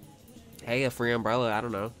 hey, a free umbrella, I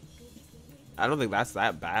don't know. I don't think that's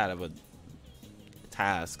that bad of a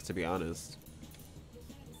task, to be honest.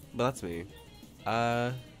 But that's me.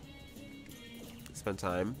 Spend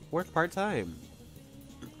time. Work part-time.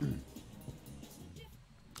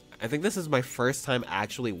 I think this is my first time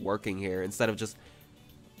actually working here, instead of just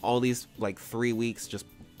all these, like, 3 weeks just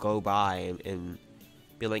go by and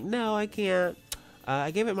be like, no, I can't. I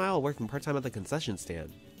gave it my all working part-time at the concession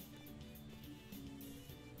stand.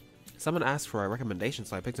 Someone asked for a recommendation,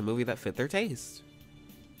 so I picked a movie that fit their taste.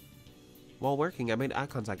 While working, I made eye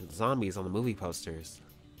contact with zombies on the movie posters.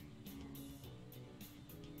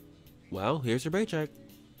 Well, here's your paycheck.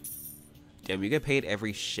 Damn, you get paid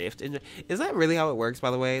every shift in... Is that really how it works, by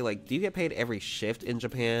the way? Like, do you get paid every shift in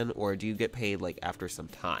Japan, or do you get paid, like, after some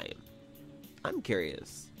time? I'm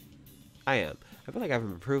curious. I am. I feel like I've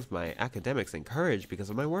improved my academics and courage because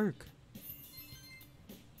of my work.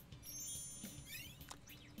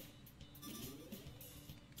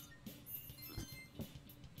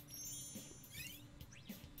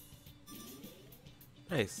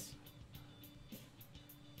 Nice.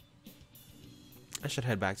 I should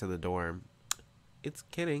head back to the dorm. It's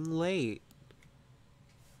getting late.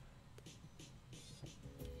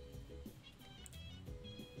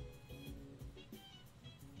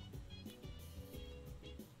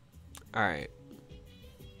 All right.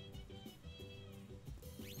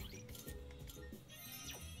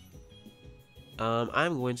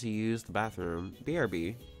 I'm going to use the bathroom.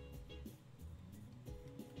 BRB.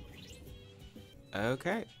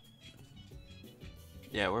 Okay.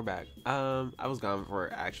 Yeah, we're back. I was gone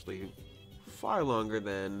for actually far longer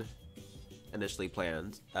than initially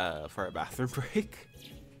planned for a bathroom break.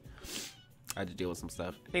 I had to deal with some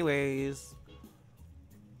stuff. Anyways,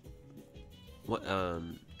 what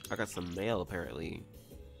I got some mail apparently.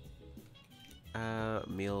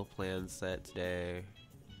 Meal plan set today.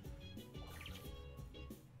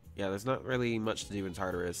 Yeah, there's not really much to do in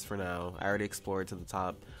Tartarus for now. I already explored to the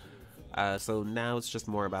top. So now it's just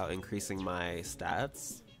more about increasing my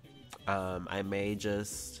stats. I may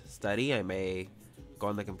just study. I may go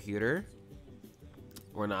on the computer.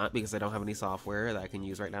 Or not, because I don't have any software that I can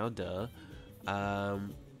use right now. Duh. I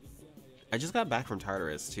just got back from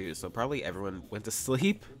Tartarus too, so probably everyone went to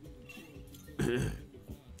sleep.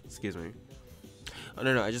 Excuse me. Oh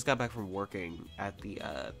no, I just got back from working at the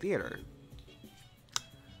theater.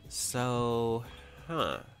 So,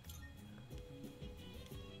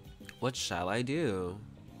 what shall I do?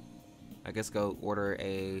 I guess go order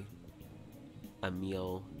a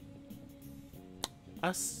meal.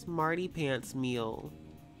 A Smarty Pants meal.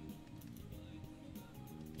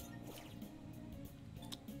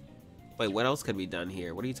 Wait, what else could be done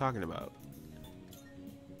here? What are you talking about?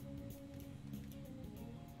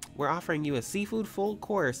 We're offering you a seafood full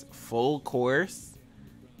course. Full course?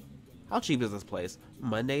 How cheap is this place?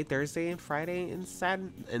 Monday, Thursday, and Friday, and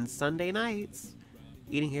Sunday nights.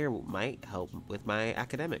 Eating here might help with my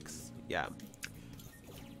academics. Yeah.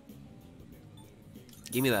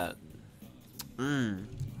 Give me that. Mmm.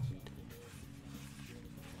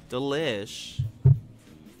 Delish.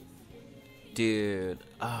 Dude.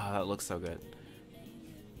 Ah, oh, that looks so good.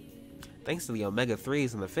 Thanks to the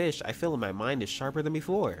omega-3s in the fish, I feel my mind is sharper than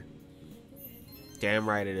before. Damn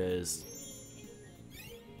right it is.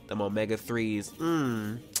 Them omega-3s.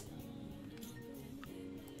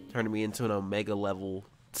 Turning me into an omega level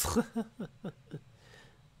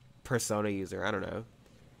persona user. I don't know.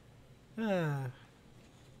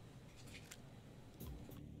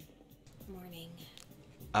 Morning.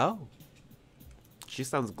 Oh. She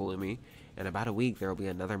sounds gloomy. In about a week, there will be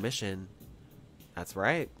another mission. That's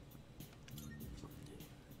right.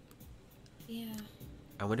 Yeah.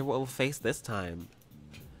 I wonder what we'll face this time.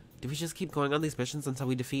 Do we just keep going on these missions until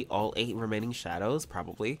we defeat all 8 remaining shadows?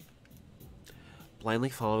 Probably. Blindly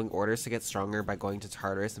following orders to get stronger by going to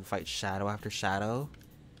Tartarus and fight shadow after shadow?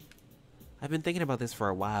 I've been thinking about this for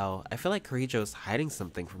a while. I feel like Kirijo's hiding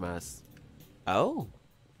something from us. Oh?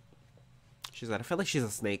 She said, I feel like she's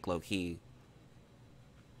a snake low-key.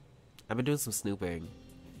 I've been doing some snooping.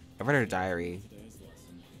 I've read her diary.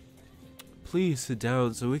 Please sit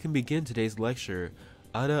down so we can begin today's lecture.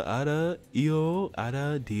 Ada io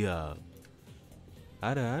ada dia.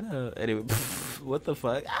 Ada. Anyway, what the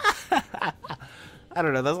fuck? I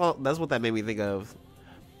don't know. That's what that made me think of.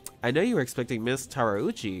 I know you were expecting Miss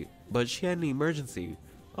Tarauchi, but she had an emergency.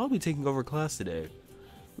 I'll be taking over class today.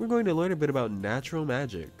 We're going to learn a bit about natural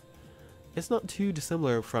magic. It's not too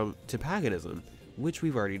dissimilar to paganism, which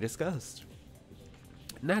we've already discussed.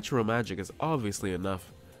 Natural magic is obviously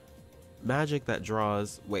enough. Magic that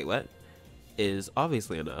draws... Wait, what? Is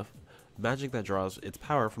obviously enough. Magic that draws its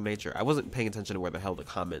power from nature. I wasn't paying attention to where the hell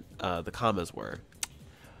the commas were.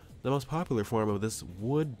 The most popular form of this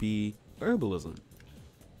would be herbalism.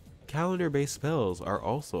 Calendar-based spells are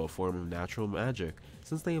also a form of natural magic,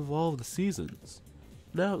 since they involve the seasons.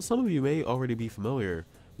 Now, some of you may already be familiar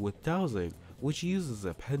with dowsing, which uses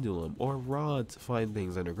a pendulum or rod to find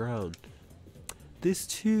things underground. This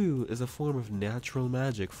too is a form of natural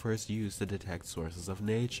magic first used to detect sources of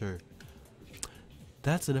nature.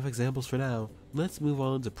 That's enough examples for now. Let's move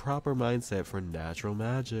on to proper mindset for natural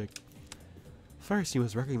magic. First, you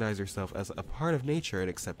must recognize yourself as a part of nature and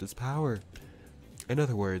accept its power. In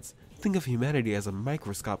other words, think of humanity as a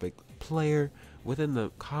microscopic player within the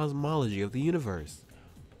cosmology of the universe.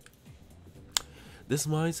 This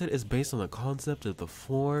mindset is based on the concept of the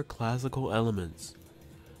 4 classical elements.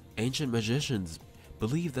 Ancient magicians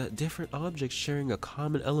believed that different objects sharing a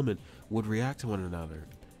common element would react to one another.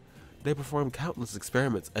 They performed countless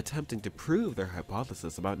experiments attempting to prove their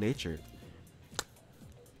hypothesis about nature.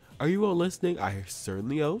 Are you all listening? I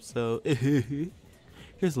certainly hope so.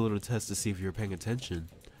 Here's a little test to see if you're paying attention.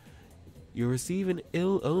 You'll receive an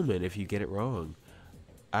ill omen if you get it wrong.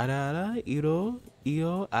 Arara iro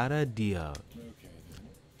io ara dia.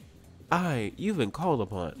 You've been called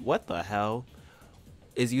upon. What the hell?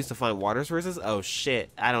 Is used to find water sources? Oh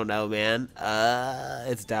shit. I don't know, man.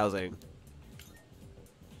 It's dowsing.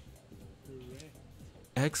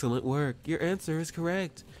 Excellent work. Your answer is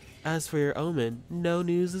correct. As for your omen, no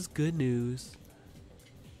news is good news.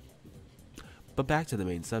 But back to the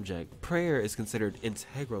main subject. Prayer is considered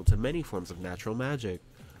integral to many forms of natural magic.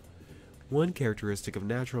 One characteristic of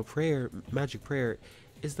natural prayer, magic prayer,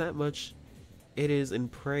 is that much it is in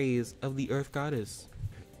praise of the earth goddess.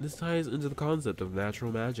 This ties into the concept of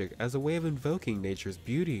natural magic as a way of invoking nature's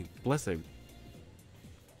beauty, blessing.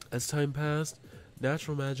 As time passed,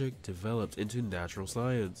 natural magic developed into natural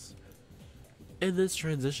science. In this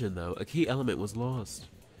transition, though, a key element was lost: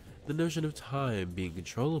 the notion of time being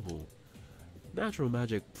controllable. Natural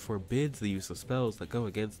magic forbids the use of spells that go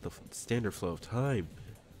against the standard flow of time,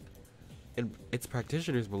 and its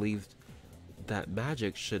practitioners believed that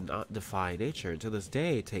magic should not defy nature, and to this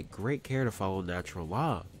day take great care to follow natural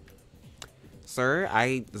law. Sir,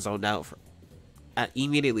 I zoned out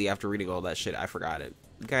immediately after reading all that shit. I forgot it.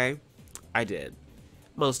 Okay? I did.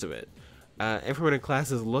 Most of it. Everyone in class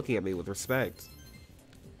is looking at me with respect.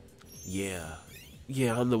 Yeah,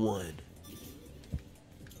 I'm the one.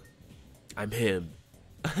 I'm him.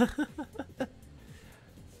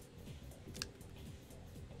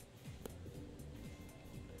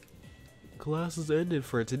 Class is ended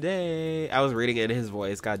for today. I was reading it in his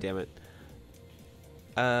voice. God damn it.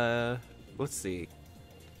 Let's see.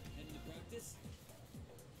 Heading to practice?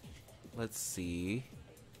 Let's see.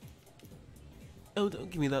 Oh, don't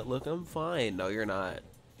give me that look. I'm fine. No, you're not.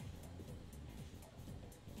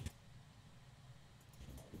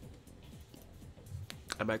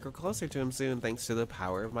 I might grow closer to him soon thanks to the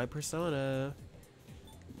power of my persona.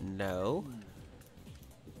 No.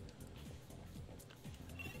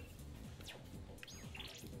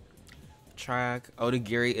 Track.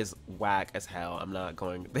 Onigiri is whack as hell. I'm not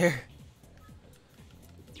going there.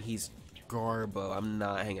 He's garbo. I'm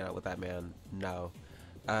not hanging out with that man. No.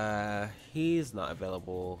 He's not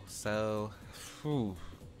available. So, whew.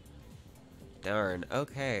 Darn.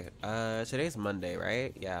 Okay. Today's Monday,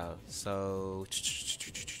 right? Yeah. So,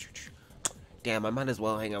 damn, I might as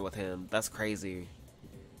well hang out with him. That's crazy.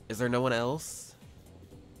 Is there no one else?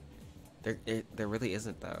 There really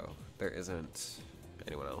isn't, though. There isn't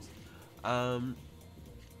anyone else.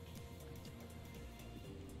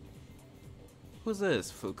 Who's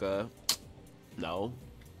this? Fuka? No.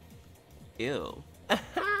 Ew.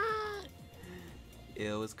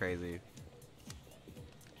 Ew is crazy.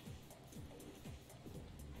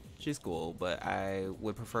 She's cool, but I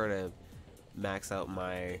would prefer to max out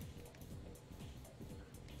my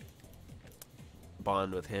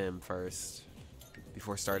bond with him first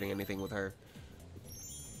before starting anything with her.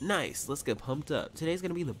 Nice, let's get pumped up. Today's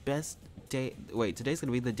gonna be the best day. Wait, today's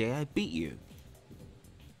gonna be the day I beat you.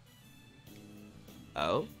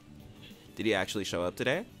 Oh? Did he actually show up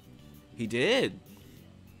today? He did.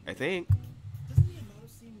 I think. Doesn't Yamato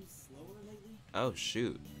seem slower lately? Oh,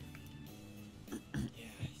 shoot. Yeah,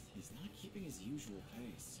 he's not keeping his usual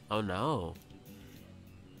pace. Oh, no.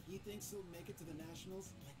 He thinks he'll make it to the nationals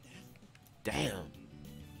like that? Damn.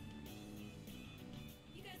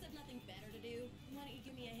 You guys have nothing better to do? Why don't you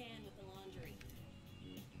give me a hand with the laundry?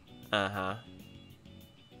 Uh-huh.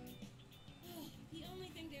 The only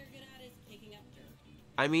thing they're good at is picking up dirt.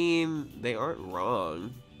 I mean, they aren't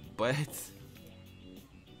wrong, but...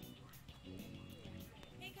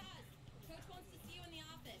 Hey, Kaz, Coach wants to see you in the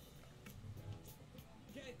office.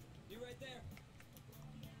 Okay, be right there.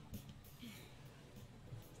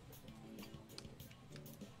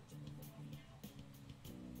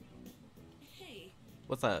 Hey,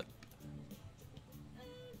 What's up?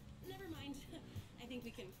 never mind. I think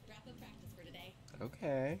we can wrap up practice for today.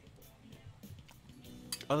 Okay.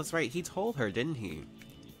 Oh, that's right. He told her, didn't he?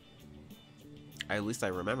 At least I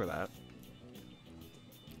remember that.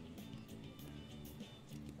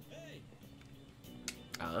 Hey!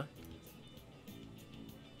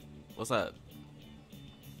 What's up?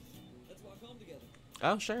 Let's walk home together.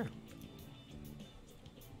 Oh, sure.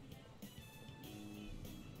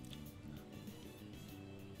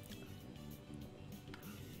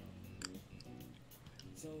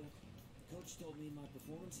 So, Coach told me my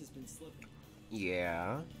performance has been slipping.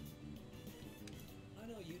 Yeah. I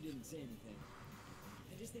know you didn't say anything.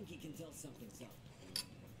 I just think he can tell something's up.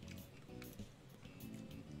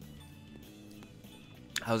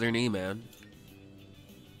 How's your knee, man?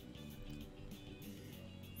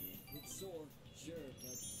 It's sore, sure,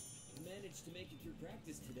 but I managed to make it through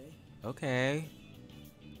practice today. Okay.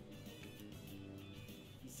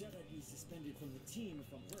 He said I'd be suspended from the team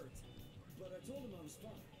if I'm hurt, but I told him I was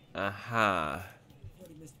fine. Uh-huh. I've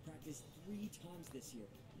already missed practice 3 times this year.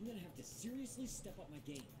 I'm gonna have to seriously step up my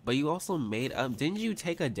game. But you also made up... Didn't you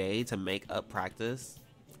take a day to make up practice?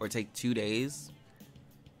 Or take 2 days?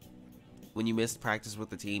 When you missed practice with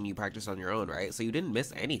the team, you practiced on your own, right? So you didn't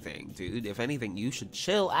miss anything, dude. If anything, you should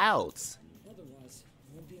chill out. Otherwise,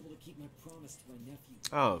 I won't be able to keep my promise to my nephew.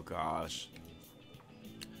 Oh, gosh.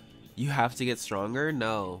 You have to get stronger?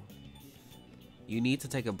 No. You need to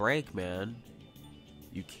take a break, man.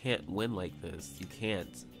 You can't win like this. You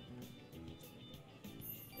can't.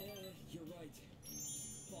 You're right.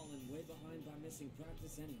 Falling way behind by missing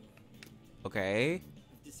practice anyway. Okay.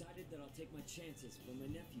 I've decided that I'll take my chances for my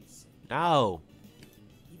nephew's sake. No.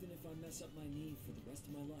 Even if I mess up my knee for the rest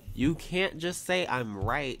of my life. You can't just say I'm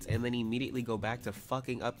right and then immediately go back to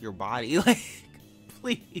fucking up your body. Like,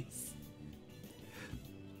 please.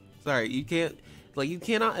 Sorry, you can't... Like, you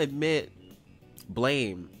cannot admit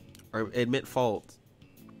blame or admit fault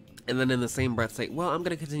and then in the same breath say, well, I'm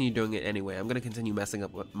going to continue doing it anyway. I'm going to continue messing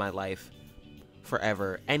up my life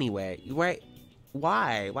forever anyway. Right?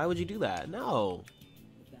 Why? Why would you do that? No.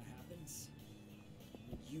 If that happens, I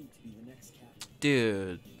want you to be the next captain.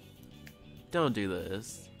 Dude. Don't do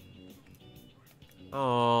this.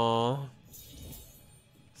 Oh.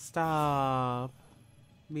 Stop.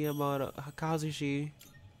 Miyamoto. Kazushi.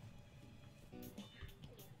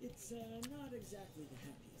 It's not exactly the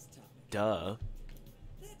happiest topic. Duh.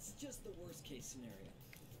 That's just the worst case scenario.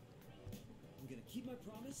 I'm gonna keep my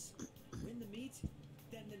promise, win the meet,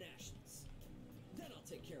 then the nationals. Then I'll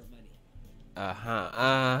take care of my knee.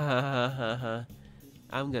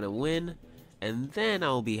 I'm gonna win, and then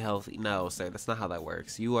I'll be healthy. No, sir, that's not how that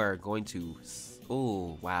works. You are going to...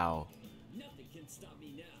 Oh, wow. Nothing can stop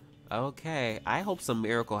me now. Okay, I hope some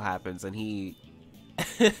miracle happens and he...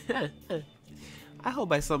 I hope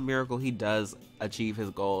by some miracle he does achieve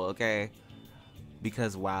his goal, okay?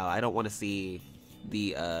 Because, wow, I don't want to see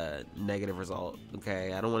the negative result,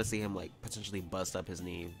 okay? I don't want to see him, like, potentially bust up his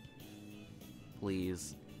knee.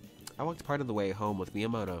 Please. I walked part of the way home with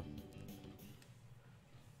Miyamoto.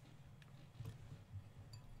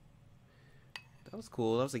 That was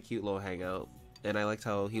cool. That was a cute little hangout. And I liked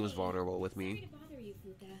how he was vulnerable with Sorry me. to bother you,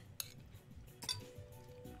 Fuka.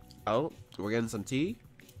 Oh, we're getting some tea?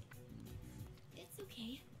 It's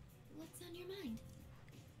okay. What's on your mind?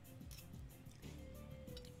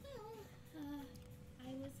 Well,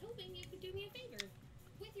 I was hoping you could do me a favor.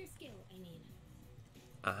 With your skill, I mean.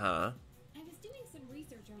 Uh-huh. I was doing some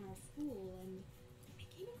research on our school, and I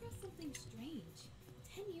came across something strange.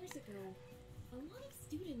 10 years ago, a lot of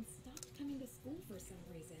students stopped coming to school for some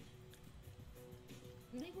reason.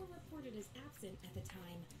 They were reported as absent at the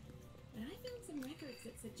time, but I found some records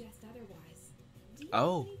that suggest otherwise. Do you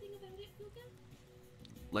know anything about it, Fuka?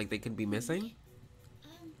 Like they could be missing?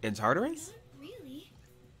 Um, In Tartarus? Not really.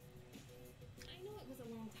 I know it was a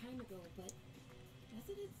long time ago, but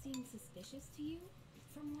doesn't it seem suspicious to you?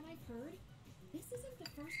 From what I've heard, this isn't the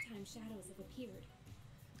first time shadows have appeared.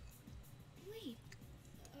 Wait,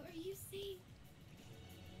 are you saying...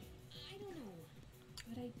 I don't know,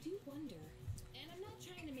 but I do wonder. And I'm not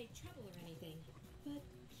trying to make trouble or anything, but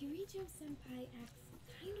Kirijo-senpai acts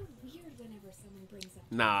kind of weird whenever someone brings up...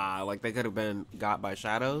 Nah, like they could have been got by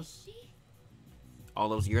shadows She? all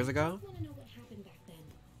those years I ago? just want to know what happened back then.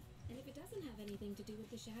 And if it doesn't have anything to do with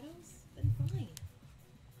the shadows, then fine.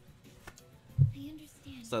 I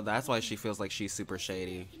understand. So that's why she feels like she's super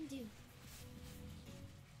shady. I can do.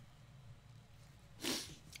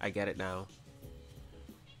 I get it now.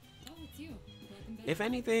 Oh, it's you. Welcome back. If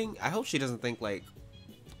anything, I hope she doesn't think like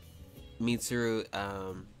Mitsuru,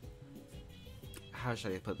 how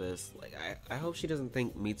should I put this? Like I hope she doesn't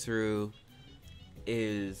think Mitsuru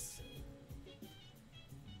is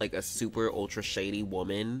like a super ultra shady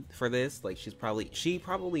woman for this. Like she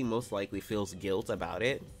probably most likely feels guilt about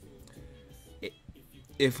it.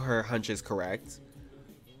 If her hunch is correct,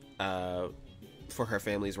 for her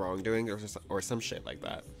family's wrongdoing or some shit like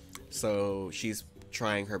that. So she's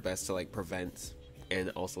trying her best to like prevent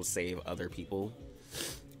and also save other people.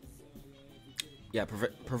 Yeah,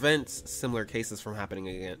 prevents similar cases from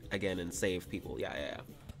happening again and save people. Yeah, yeah,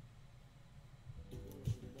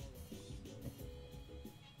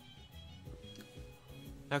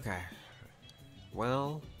 yeah. Okay.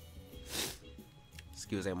 Well,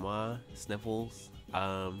 excusez-moi, sniffles.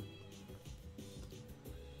 Oh.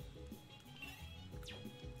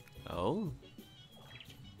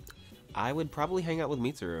 I would probably hang out with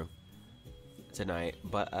Mitsuru tonight,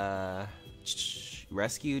 but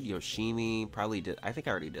rescued Yoshimi, probably did. I think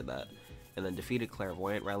I already did that. And then defeated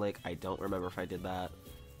Clairvoyant Relic. I don't remember if I did that,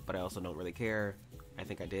 but I also don't really care. I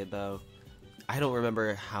think I did though. I don't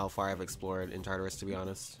remember how far I've explored in Tartarus, to be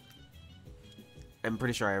honest. I'm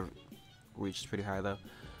pretty sure I've reached pretty high though.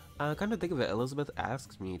 Come to think of it, Elizabeth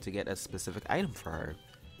asked me to get a specific item for her.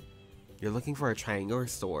 You're looking for a triangular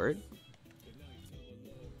sword?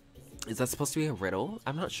 Is that supposed to be a riddle?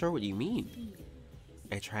 I'm not sure what you mean.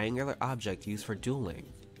 A triangular object used for dueling.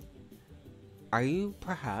 Are you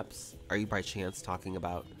by chance talking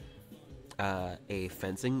about a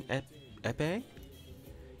fencing epee?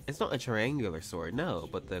 It's not a triangular sword, no,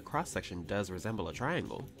 but the cross-section does resemble a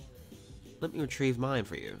triangle. Let me retrieve mine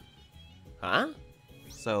for you. Huh?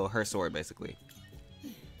 So, her sword, basically.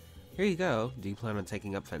 Here you go. Do you plan on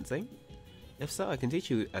taking up fencing? If so, I can teach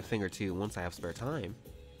you a thing or two once I have spare time.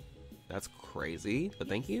 That's crazy, but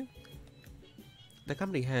thank you. The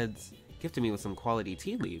company heads gifted me with some quality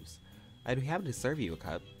tea leaves. I'd be happy to serve you a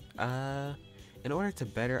cup. In order to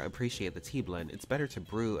better appreciate the tea blend, it's better to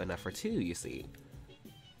brew enough for two, you see.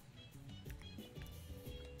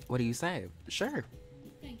 What do you say? Sure.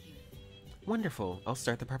 Thank you. Wonderful. I'll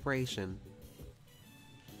start the preparation.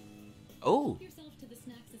 Oh. Help yourself to the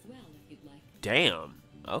snacks as well, if you'd like. Damn.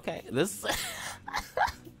 Okay. This.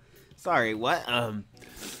 Sorry. What?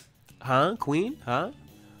 Huh? Queen? Huh?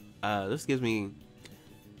 This gives me.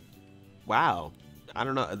 Wow. I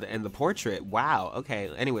don't know. And the portrait. Wow. Okay.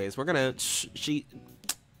 Anyways, we're gonna.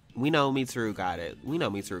 We know Mitsuru got it. We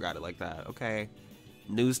know Mitsuru got it like that. Okay.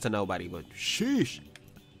 News to nobody, but sheesh.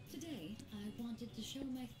 Today, I wanted to show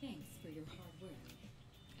my thanks for your hard work,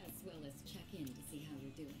 as well as check in to see how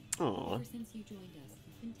you're doing. Aww. Ever since you joined us,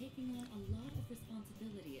 you've been taking on a lot of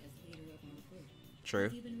responsibility as leader of our group. True.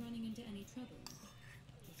 Have you been running into any trouble?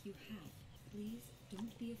 If you have, please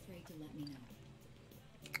don't be afraid to let me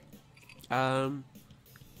know.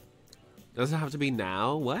 Does it have to be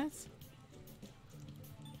now? What?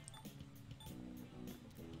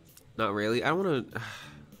 Not really. I want to.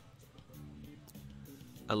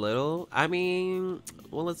 A little. I mean,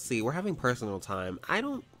 well, let's see. We're having personal time. I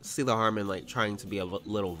don't see the harm in like trying to be a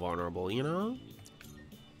little vulnerable, you know?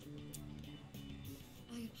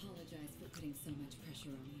 I apologize for putting so much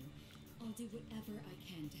pressure on you. I'll do whatever I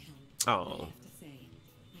can to help. Oh. I have to say,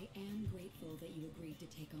 I am grateful that you agreed to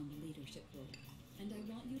take on the leadership role, and I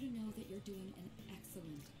want you to know that you're doing an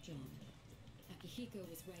excellent job. Akihiko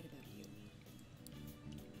was right about you.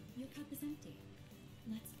 Your cup is empty.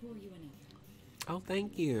 Let's pour you another. Oh,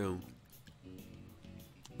 thank you.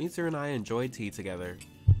 Mitsuru and I enjoyed tea together.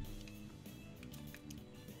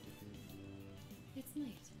 It's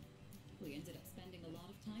late. We ended up spending a lot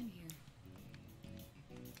of time here.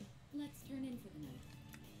 Let's turn in for the night.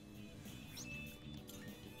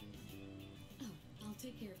 Oh, I'll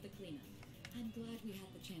take care of the cleanup. I'm glad we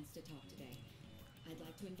had the chance to talk today. I'd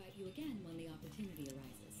like to invite you again when the opportunity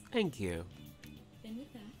arises. Thank you. Then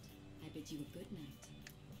with that, I bid you a good night.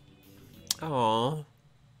 Aw.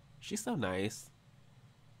 She's so nice.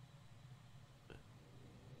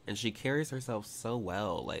 And she carries herself so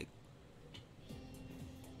well, like.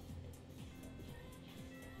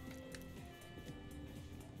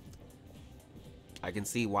 I can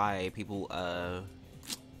see why people,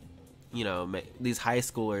 you know, these high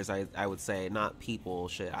schoolers, I would say, not people,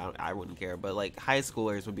 shit, I wouldn't care, but like high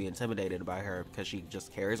schoolers would be intimidated by her because she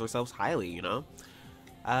just carries herself highly, you know?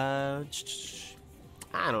 I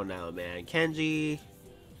don't know, man. Kenji,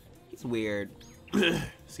 he's weird.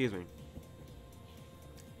 Excuse me.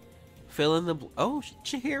 Fill in the oh,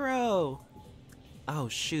 Chihiro. Oh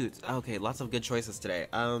shoot. Okay, lots of good choices today.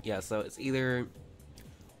 Yeah. So it's either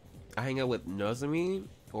I hang out with Nozomi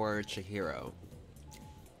or Chihiro.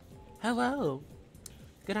 Hello.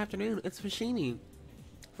 Good afternoon. It's Fushimi.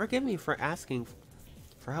 Forgive me for asking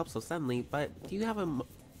for help so suddenly, but do you have a?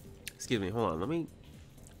 Excuse me. Hold on. Let me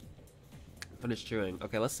finish chewing.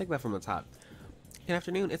 Okay, let's take that from the top. Good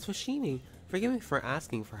afternoon. It's Fushimi. Forgive me for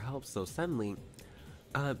asking for help so suddenly.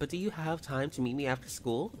 But do you have time to meet me after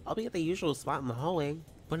school? I'll be at the usual spot in the hallway,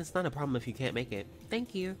 but it's not a problem if you can't make it.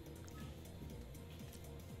 Thank you.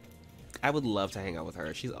 I would love to hang out with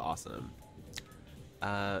her. She's awesome.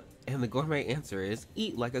 And the gourmet answer is,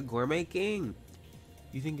 eat like a gourmet king.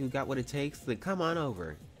 You think you got what it takes? Then come on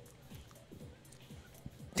over.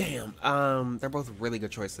 Damn, they're both really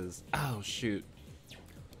good choices. Oh, shoot.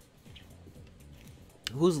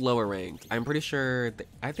 Who's lower ranked? I'm pretty sure,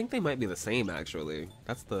 I think they might be the same, actually.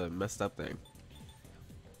 That's the messed up thing.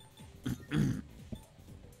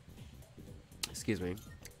 Excuse me.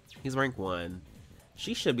 He's rank 1.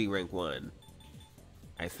 She should be rank 1.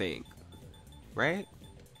 I think. Right?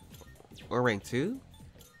 Or rank 2?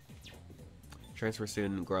 Transfer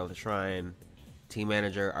student, girl at the shrine, team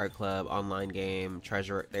manager, art club, online game,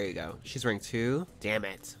 treasurer. There you go. She's rank 2. Damn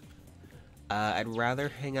it. I'd rather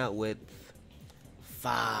hang out with...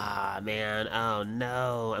 man. Oh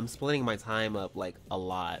no. I'm splitting my time up like a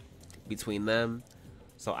lot between them.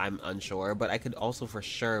 So I'm unsure. But I could also for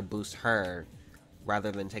sure boost her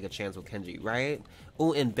rather than take a chance with Kenji, right?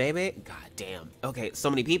 Oh, and baby. God damn. Okay, so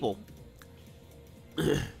many people.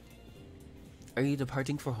 Are you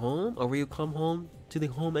departing for home, or will you come home to the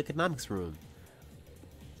home economics room?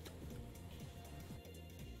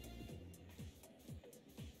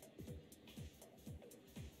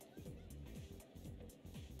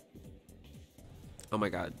 Oh my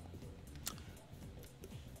god.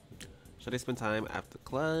 Should I spend time at the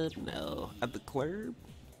club? No. At the club?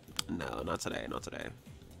 No, not today, not today.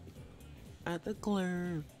 At the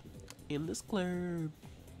club. In this club.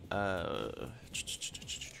 I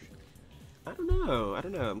don't know.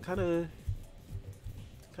 I'm kind of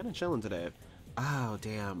chilling today. Oh,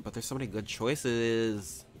 damn. But there's so many good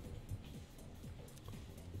choices.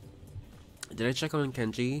 Did I check on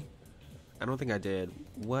Kenji? I don't think I did.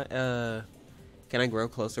 What, can I grow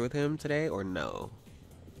closer with him today or no?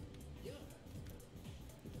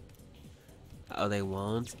 Oh, they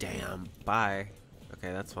won't? Damn. Bye.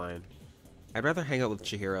 Okay, that's fine. I'd rather hang out with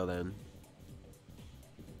Chihiro then.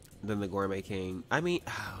 Than the Gourmet King. I mean,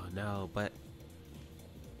 oh no, but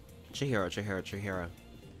Chihiro.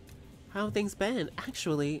 How have things been?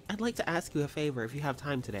 Actually, I'd like to ask you a favor if you have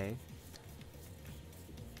time today.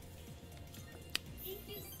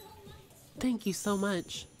 Thank you so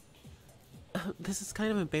much. This is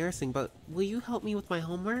kind of embarrassing, but will you help me with my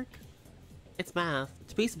homework? It's math.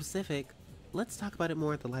 To be specific, let's talk about it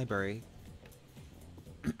more at the library.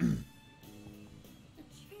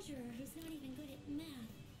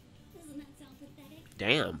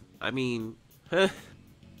 Damn. I mean,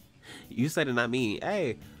 you said it, not me.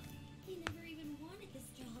 Hey. I never even wanted this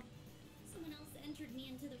job. Someone else entered me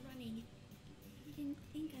into the running. I didn't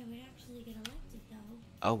think I would actually get elected, though.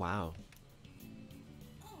 Oh, wow.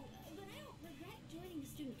 Oh, but I don't regret joining the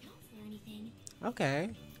student council or anything. Okay.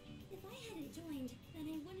 If I hadn't joined, then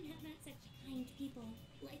I wouldn't have met such kind people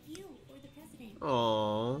like you or the president.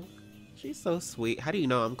 Aww. She's so sweet. How do you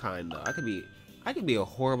know I'm kind, though? I could be a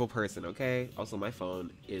horrible person, okay? Also, my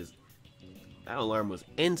phone is... That alarm was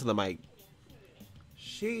into the mic.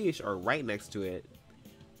 Sheesh, or right next to it.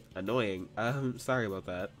 Annoying. Sorry about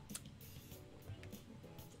that.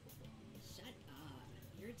 Shut up.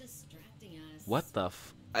 You're distracting us. What the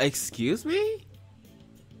Excuse me?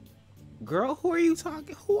 Girl, who are you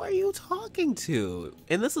talking to?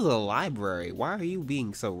 And this is a library. Why are you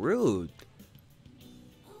being so rude?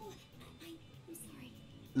 Oh, I'm sorry.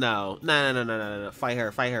 No. Fight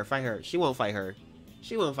her. She won't fight her.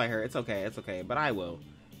 It's okay. But I will.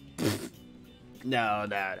 No.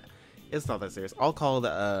 It's not that serious. I'll call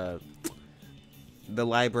the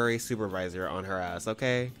library supervisor on her ass,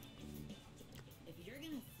 okay? If you're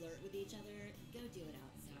gonna flirt with each other, go do it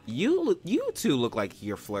outside. You two look like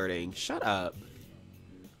you're flirting. Shut up. I'm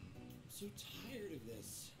so tired of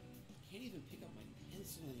this. I can't even pick up my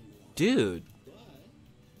pencil anymore. Dude. But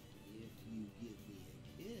if you give me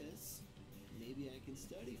a kiss, maybe I can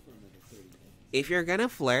study for another 30 minutes. If you're gonna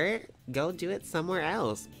flirt, go do it somewhere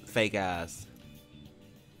else. Fake ass.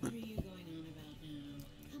 What are you going on about now?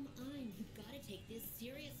 Come on, you've got to take this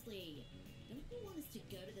seriously. Don't you want us to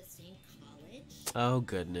go to the same college? Oh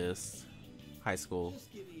goodness. High school.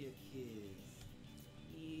 Just give me a kiss.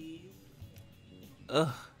 Please.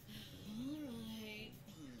 Ugh. Alright,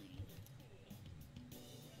 fine.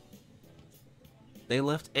 They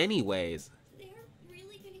left anyways. They're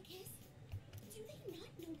really gonna kiss? Do they not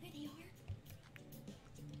know where they are?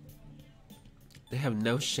 They have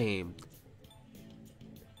no shame.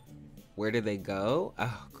 Where did they go?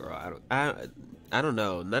 Oh, girl, I don't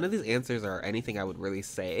know. None of these answers are anything I would really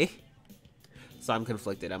say. So I'm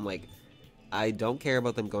conflicted. I'm like, I don't care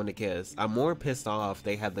about them going to kiss. I'm more pissed off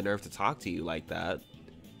they had the nerve to talk to you like that.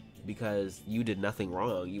 Because you did nothing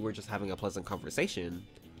wrong. You were just having a pleasant conversation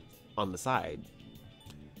on the side.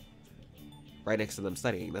 Right next to them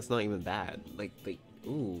studying. That's not even bad. Like,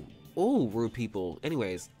 ooh, rude people.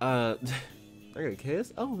 Anyways, they're gonna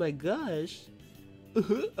kiss? Oh my gosh.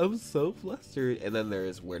 I'm so flustered. And then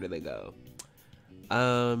there's where do they go? That's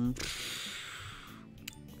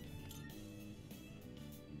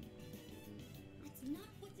not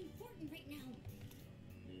what's important right now.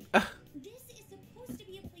 Ah. This is supposed to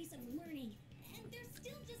be a place of learning, and they're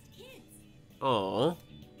still just kids. Aw.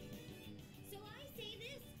 So I say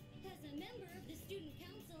this, as a member of the student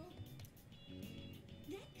council,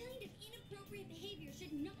 that kind of inappropriate behavior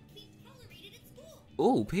should not be tolerated at school.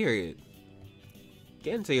 Ooh, period.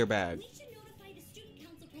 Get into your bag. We should notify the student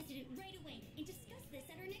council president right away and discuss this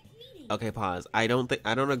at our next meeting. Okay, pause. I don't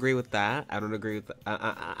agree with that. I don't agree with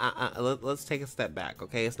let's take a step back,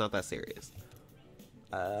 okay? It's not that serious.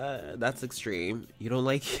 That's extreme. You don't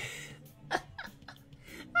like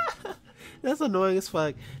That's annoying as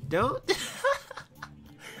fuck. Don't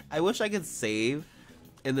I wish I could save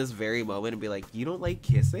in this very moment and be like, you don't like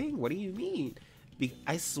kissing? What do you mean?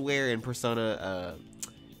 I swear in Persona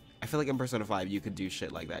I feel like in Persona 5 you could do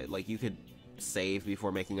shit like that. Like you could save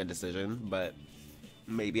before making a decision, but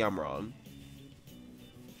maybe I'm wrong.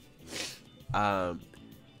 I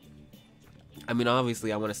mean,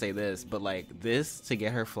 obviously I want to say this, but like this to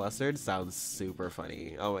get her flustered sounds super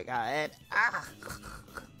funny. Oh my god. Ah.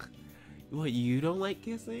 What, you don't like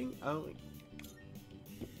kissing? Oh my...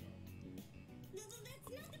 That's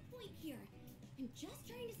not the point here. I'm just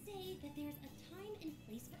trying to say that there's a time and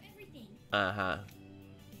place for everything. Uh-huh.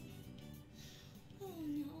 Oh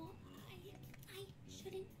no, I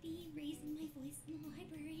shouldn't be raising my voice in the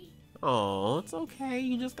library. Oh, it's okay.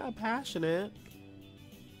 You just got passionate.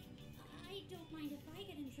 I don't mind if I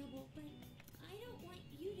get in trouble, but I don't want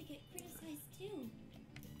you to get criticized too.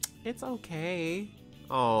 It's okay.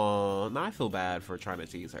 Oh, now I feel bad for trying to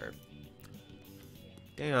tease her.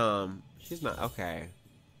 Damn, she's not okay.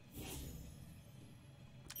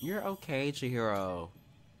 You're okay, Chihiro. Oh,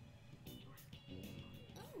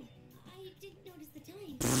 I didn't notice the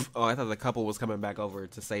time. Oh, I thought the couple was coming back over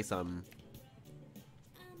to say something.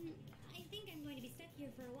 I think I'm going to be stuck here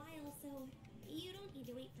for a while, so you don't need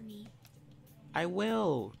to wait for me. I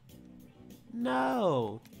will.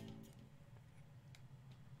 No.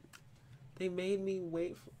 They made me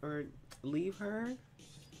wait or leave her?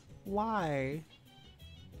 Why?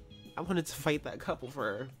 I wanted to fight that couple for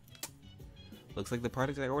her. Looks like the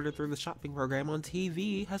product I ordered through the shopping program on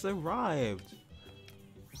TV has arrived.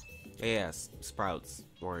 Yes, sprouts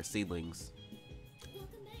or seedlings.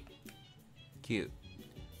 Welcome back. Cute.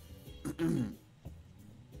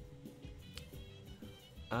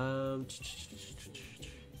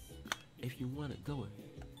 If you want to go,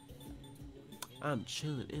 I'm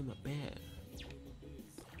chilling in my bed.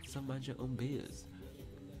 So mind your own biz.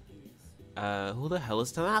 Who the hell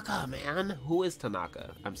is Tanaka, man? Who is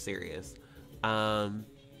Tanaka? I'm serious.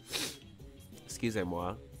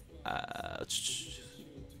 Excusez-moi.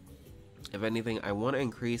 If anything, I want to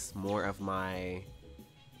increase more of my...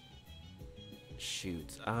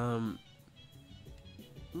 Shoot.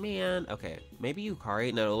 Man, okay. Maybe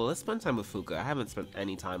Yukari? No, let's spend time with Fuka. I haven't spent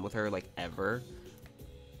any time with her, like, ever.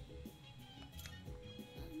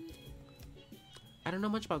 I don't know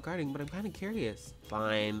much about gardening, but I'm kind of curious.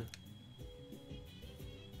 Fine.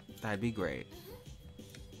 That'd be great.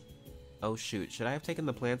 Oh, shoot. Should I have taken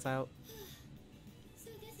the plants out?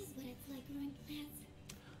 So this is what it's like growing plants.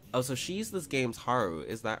 Oh, so she's this game's Haru.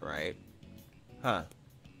 Is that right? Huh.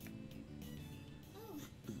 Oh,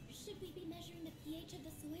 should we be measuring the pH of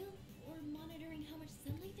the soil or monitoring how much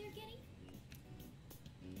sunlight they're getting?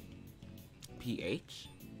 pH?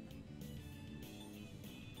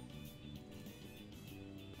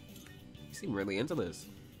 You seem really into this.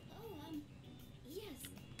 Oh, yes.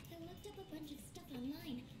 I looked up a bunch of stuff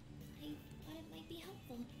online. I thought it might be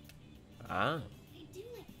helpful. Ah. I do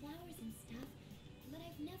like flowers and stuff, but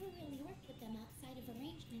I've never really worked with them outside of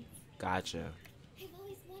arrangements. Gotcha. I've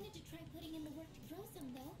always wanted to try putting in the work to grow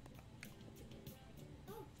some, though.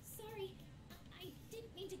 Oh, sorry. I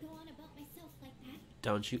didn't mean to go on about myself like that.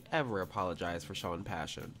 Don't you ever apologize for showing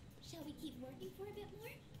passion. Shall we keep working for a bit more?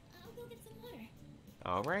 I'll go get some water.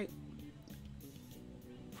 Alright.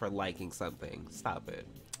 For liking something. Stop it.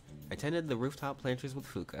 I tended the rooftop planters with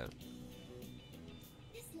Fuka.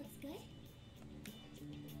 This looks good.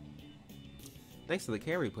 Thanks to the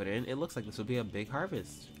care we put in, it looks like this will be a big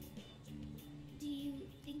harvest. Do you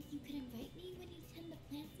think you could invite me when you tend the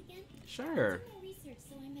plants again? Sure. I'll do more research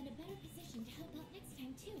so I'm in a better position to help out next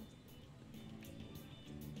time, too.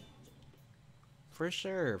 For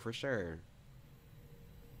sure, for sure.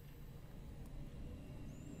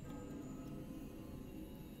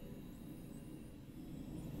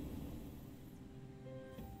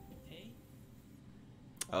 Hey,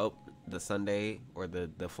 Oh, the Sunday or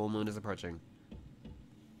the full moon is approaching.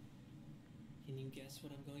 Can you guess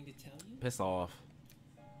what I'm going to tell you? Piss off.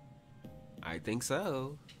 I think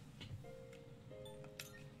so.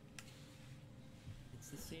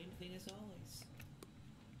 It's the same thing as always.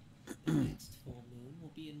 The next full moon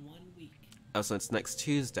will be in 1 week. Oh, so it's next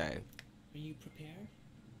Tuesday. Are you prepared?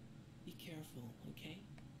 Be careful, okay?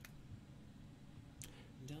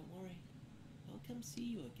 And don't worry. I'll come see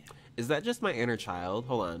you again. Is that just my inner child?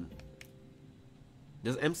 Hold on.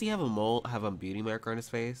 Does MC have a beauty mark on his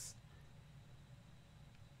face?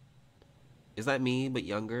 Is that me, but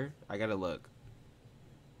younger? I gotta look.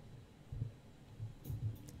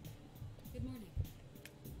 Good morning.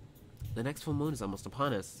 The next full moon is almost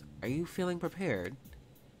upon us. Are you feeling prepared?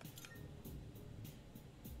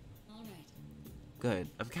 All right. Good.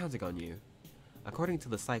 I'm counting on you. According to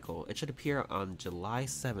the cycle, it should appear on July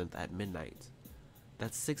 7th at midnight.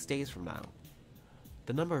 That's 6 days from now.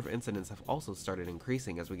 The number of incidents have also started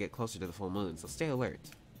increasing as we get closer to the full moon, so stay alert.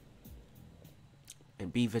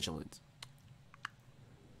 And be vigilant.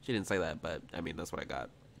 She didn't say that, but I mean, that's what I got.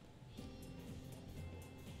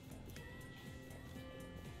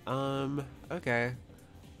 Okay.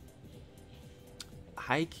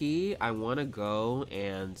 High key, I want to go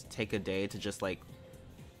and take a day to just like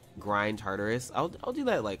grind Tartarus. I'll do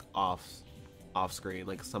that like off screen,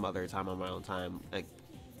 like some other time on my own time, like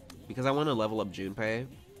because I want to level up Junpei.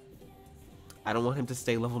 I don't want him to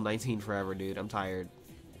stay level 19 forever, dude. I'm tired.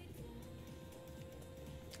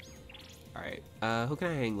 Alright, who can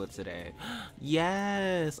I hang with today?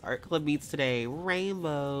 Yes! Art Club meets today.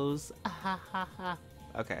 Rainbows!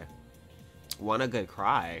 Okay. Want a good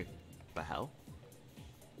cry? The hell?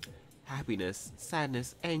 Happiness,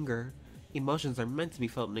 sadness, anger. Emotions are meant to be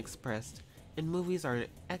felt and expressed, and movies are an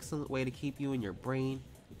excellent way to keep you and your brain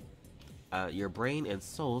and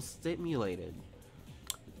soul stimulated.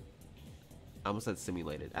 I almost said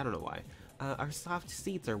simulated. I don't know why. Our soft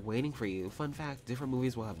seats are waiting for you. Fun fact, different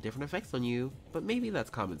movies will have different effects on you, but maybe that's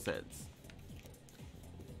common sense.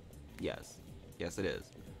 Yes. Yes, it is.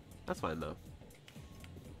 That's fine, though.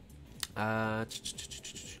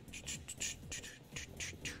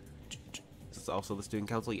 This is also the student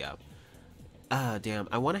council? Yeah. Damn.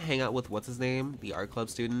 I want to hang out with, what's his name? The art club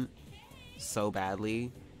student. So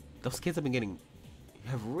badly. Those kids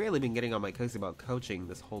have really been getting on my case about coaching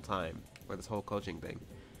this whole time. Or this whole coaching thing.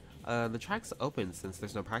 The track's open since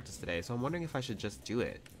there's no practice today, so I'm wondering if I should just do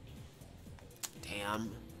it.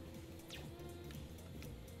 Damn.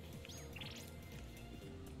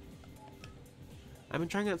 I've been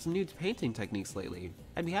trying out some new painting techniques lately.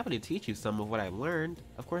 I'd be happy to teach you some of what I've learned.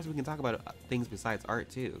 Of course, we can talk about things besides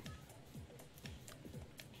art, too.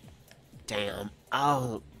 Damn.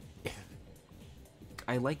 Oh.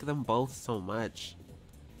 I like them both so much.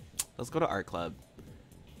 Let's go to art club.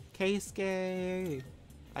 Keisuke,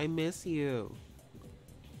 I miss you.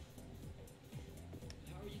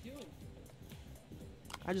 How are you doing?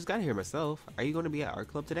 I just got here myself. Are you going to be at art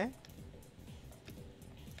club today?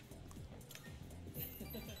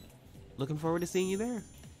 Looking forward to seeing you there.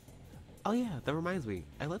 Oh yeah, that reminds me.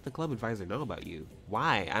 I let the club advisor know about you.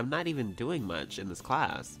 Why? I'm not even doing much in this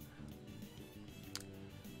class.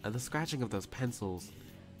 The scratching of those pencils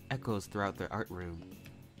echoes throughout the art room.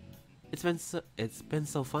 It's been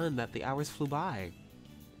so fun that the hours flew by.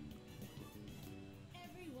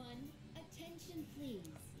 Everyone, attention please.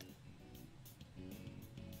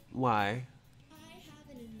 Why? I have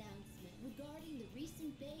an announcement regarding the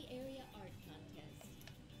recent Bay Area Art Contest.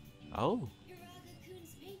 Oh.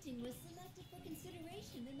 Hiraga-kun's painting was selected for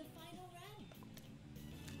consideration in the final round.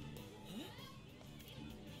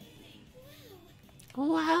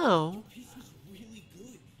 Wow. Your piece is really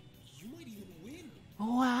good. You might even win.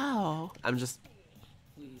 Wow. I'm just...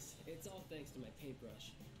 Please, it's all thanks to my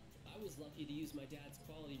paintbrush. I was lucky to use my dad's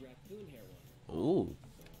quality raccoon hair one. Ooh.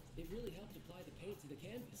 It really helped apply the paint to the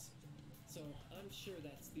canvas. So I'm sure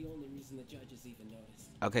that's the only reason the judges even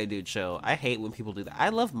noticed. Okay, dude, chill. I hate when people do that. I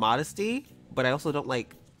love modesty, but I also don't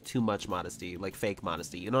like too much modesty, like fake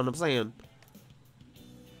modesty. You know what I'm saying?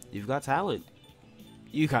 You've got talent.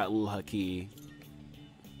 You got lucky.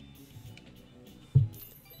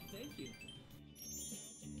 Thank you.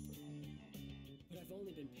 But I've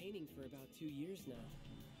only been painting for about 2 years now,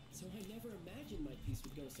 so I never imagined my piece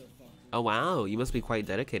would go so far. Oh, wow. You must be quite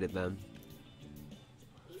dedicated then.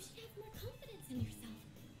 You should have more confidence in yourself.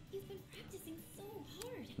 You've been practicing so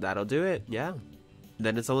hard. That'll do it, yeah.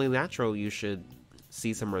 Then it's only natural you should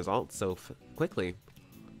see some results so quickly.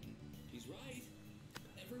 He's right.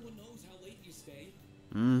 Everyone knows how late you stay.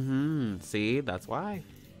 Mm-hmm. See? That's why.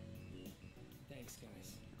 Thanks,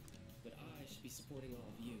 guys. But I should be supporting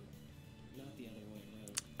all of you, not the other way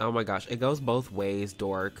around. Oh my gosh. It goes both ways,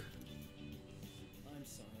 dork. I'm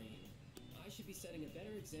sorry. I should be be setting a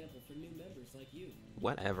better example for new members like you.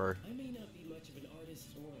 Whatever. I may not be much of an artist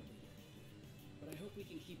or a leader, but I hope we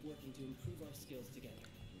can keep working to improve our skills together.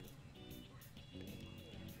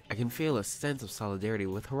 I can feel a sense of solidarity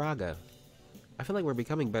with Haraga. I feel like we're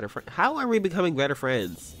becoming better friends. How are we becoming better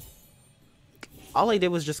friends? All I did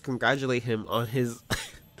was just congratulate him on his...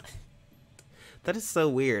 That is so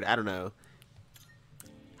weird. I don't know.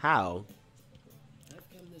 How? I've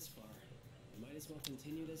come this far. Might as well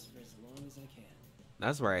continue this for as long as I can.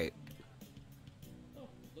 That's right. Oh,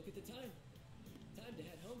 look at the time. Time to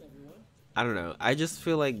head home, everyone. I don't know. I just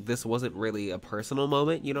feel like this wasn't really a personal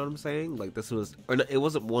moment. You know what I'm saying? Like this was... Or no, it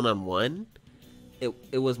wasn't one-on-one.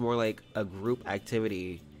 It was more like a group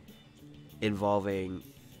activity involving...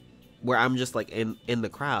 Where I'm just like in the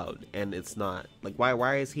crowd. And it's not... Like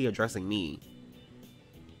why is he addressing me?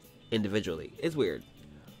 Individually. It's weird.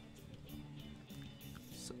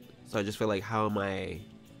 So I just feel like, how am I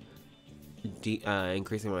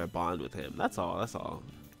increasing my bond with him? That's all.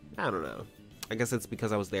 I don't know. I guess it's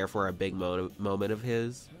because I was there for a big moment of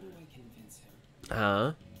his. How do I convince him?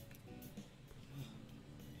 Huh?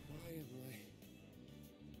 Why am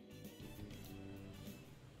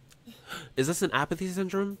Is this an apathy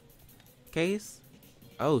syndrome case?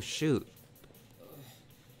 Oh, shoot.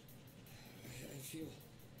 I feel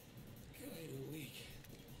kind of weak.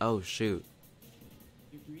 Oh, shoot.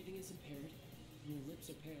 Your breathing is impaired, and your lips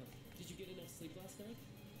are pale. Did you get enough sleep last night?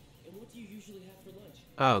 And what do you usually have for lunch?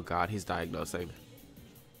 Oh, God, he's diagnosing.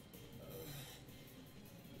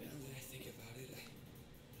 Now that I think about it,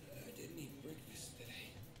 I didn't eat breakfast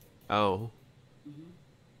today. Oh.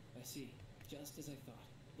 I see. Just as I thought.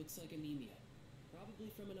 Looks like anemia. Probably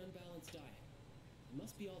from an unbalanced diet. It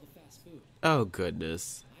must be all the fast food. Oh,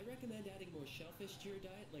 goodness. I recommend adding more shellfish to your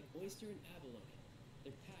diet, like oyster and abalone.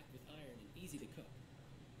 They're packed with iron and easy to cook.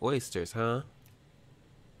 Oysters, huh?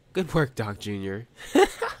 Good work, Doc Jr. Don't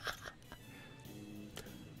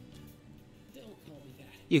call me that.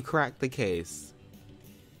 You cracked the case.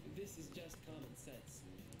 This is just common sense.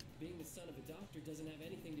 Being the son of a doctor doesn't have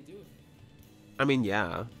anything to do with it. I mean,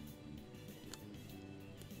 yeah.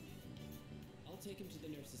 I'll take him to the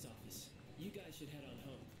nurse's office. You guys should head on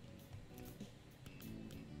home.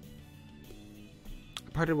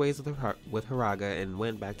 Parted ways with Haraga and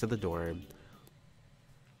went back to the dorm.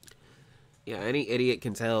 Yeah, any idiot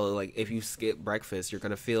can tell, like, if you skip breakfast, you're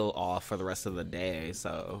gonna feel off for the rest of the day,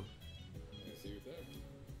 so...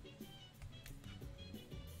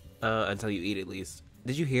 Until you eat, at least.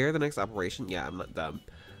 Did you hear the next operation? Yeah, I'm not dumb.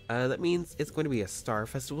 That means it's going to be a Star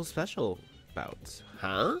Festival special bout.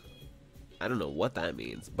 Huh? I don't know what that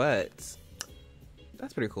means, but...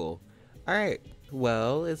 That's pretty cool. Alright,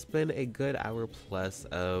 well, it's been a good hour plus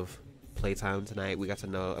of playtime tonight. We got to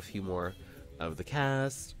know a few more of the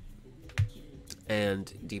cast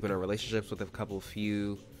and deepen our relationships with a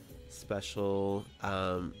few special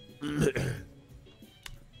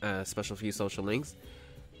few social links,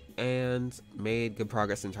 and made good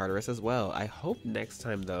progress in Tartarus as well. I hope next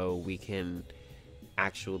time, though, we can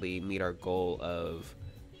actually meet our goal of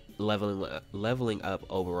leveling up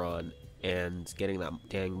Oberon and getting that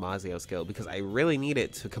dang Mazio skill, because I really need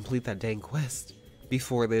it to complete that dang quest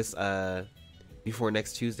before this before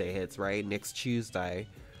next Tuesday hits, right? Next Tuesday.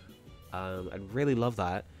 I'd really love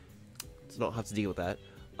that, so don't have to deal with that.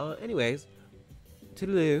 Anyways,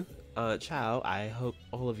 toodaloo, ciao. I hope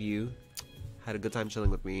all of you had a good time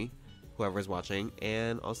chilling with me, whoever's watching,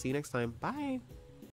 and I'll see you next time. Bye!